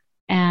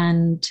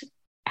and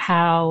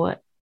how,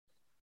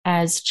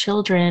 as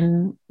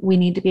children, we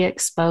need to be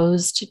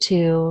exposed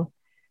to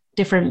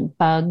different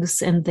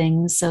bugs and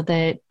things so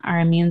that our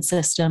immune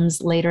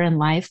systems later in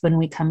life, when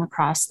we come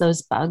across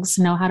those bugs,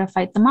 know how to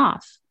fight them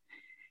off.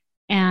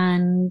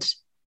 And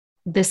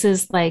this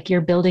is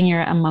you're building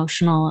your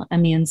emotional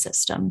immune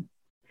system,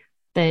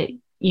 that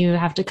you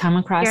have to come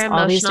across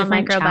all these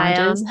different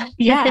challenges.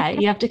 Yeah,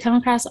 you have to come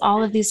across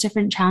all of these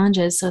different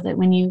challenges so that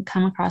when you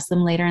come across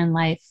them later in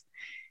life,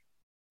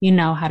 you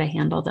know how to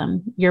handle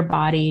them. Your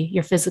body,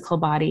 your physical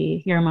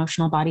body, your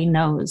emotional body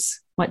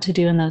knows what to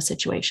do in those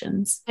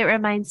situations. It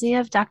reminds me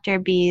of Dr.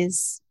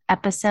 B's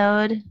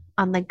episode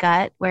on the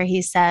gut, where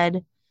he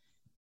said,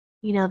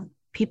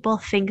 people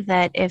think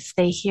that if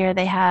they hear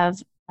they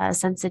have a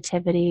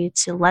sensitivity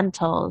to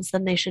lentils,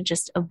 then they should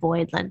just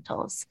avoid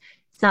lentils.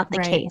 It's not the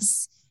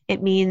case.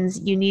 It means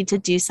you need to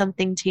do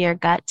something to your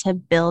gut to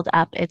build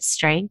up its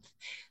strength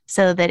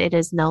so that it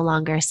is no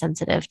longer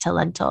sensitive to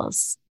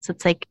lentils. So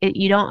it's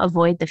you don't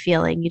avoid the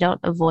feeling. You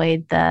don't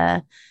avoid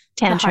the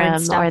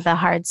tantrum or the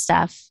hard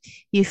stuff.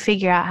 You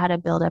figure out how to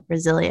build up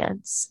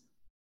resilience,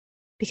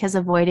 because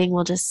avoiding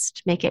will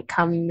just make it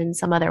come in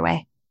some other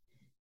way.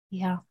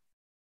 Yeah.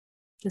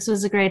 This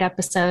was a great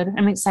episode.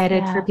 I'm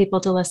excited for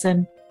people to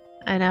listen.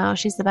 I know.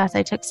 She's the best.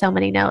 I took so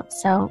many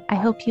notes. So I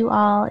hope you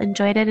all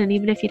enjoyed it. And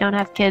even if you don't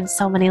have kids,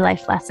 so many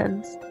life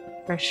lessons.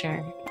 For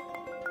sure.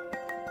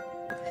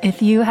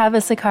 If you have a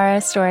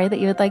Sakara story that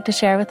you would like to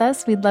share with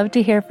us, we'd love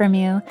to hear from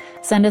you.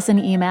 Send us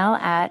an email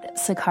at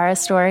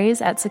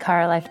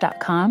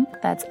sakarastories@sakaralife.com.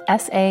 That's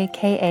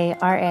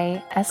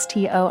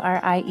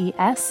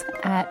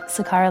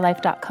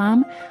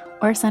SAKARASTORIES@sakaralife.com,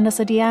 or send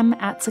us a DM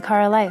at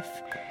Sakara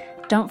Life.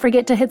 Don't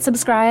forget to hit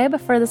subscribe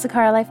for the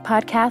Sakara Life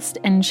podcast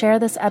and share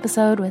this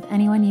episode with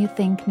anyone you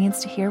think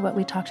needs to hear what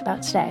we talked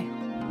about today.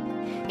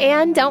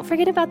 And don't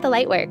forget about the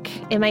light work.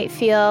 It might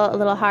feel a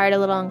little hard, a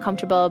little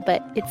uncomfortable,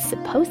 but it's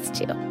supposed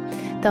to.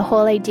 The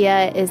whole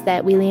idea is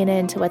that we lean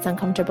into what's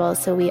uncomfortable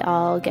so we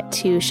all get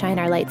to shine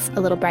our lights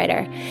a little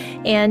brighter.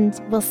 And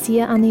we'll see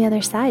you on the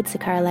other side,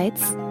 Sakara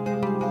Lights.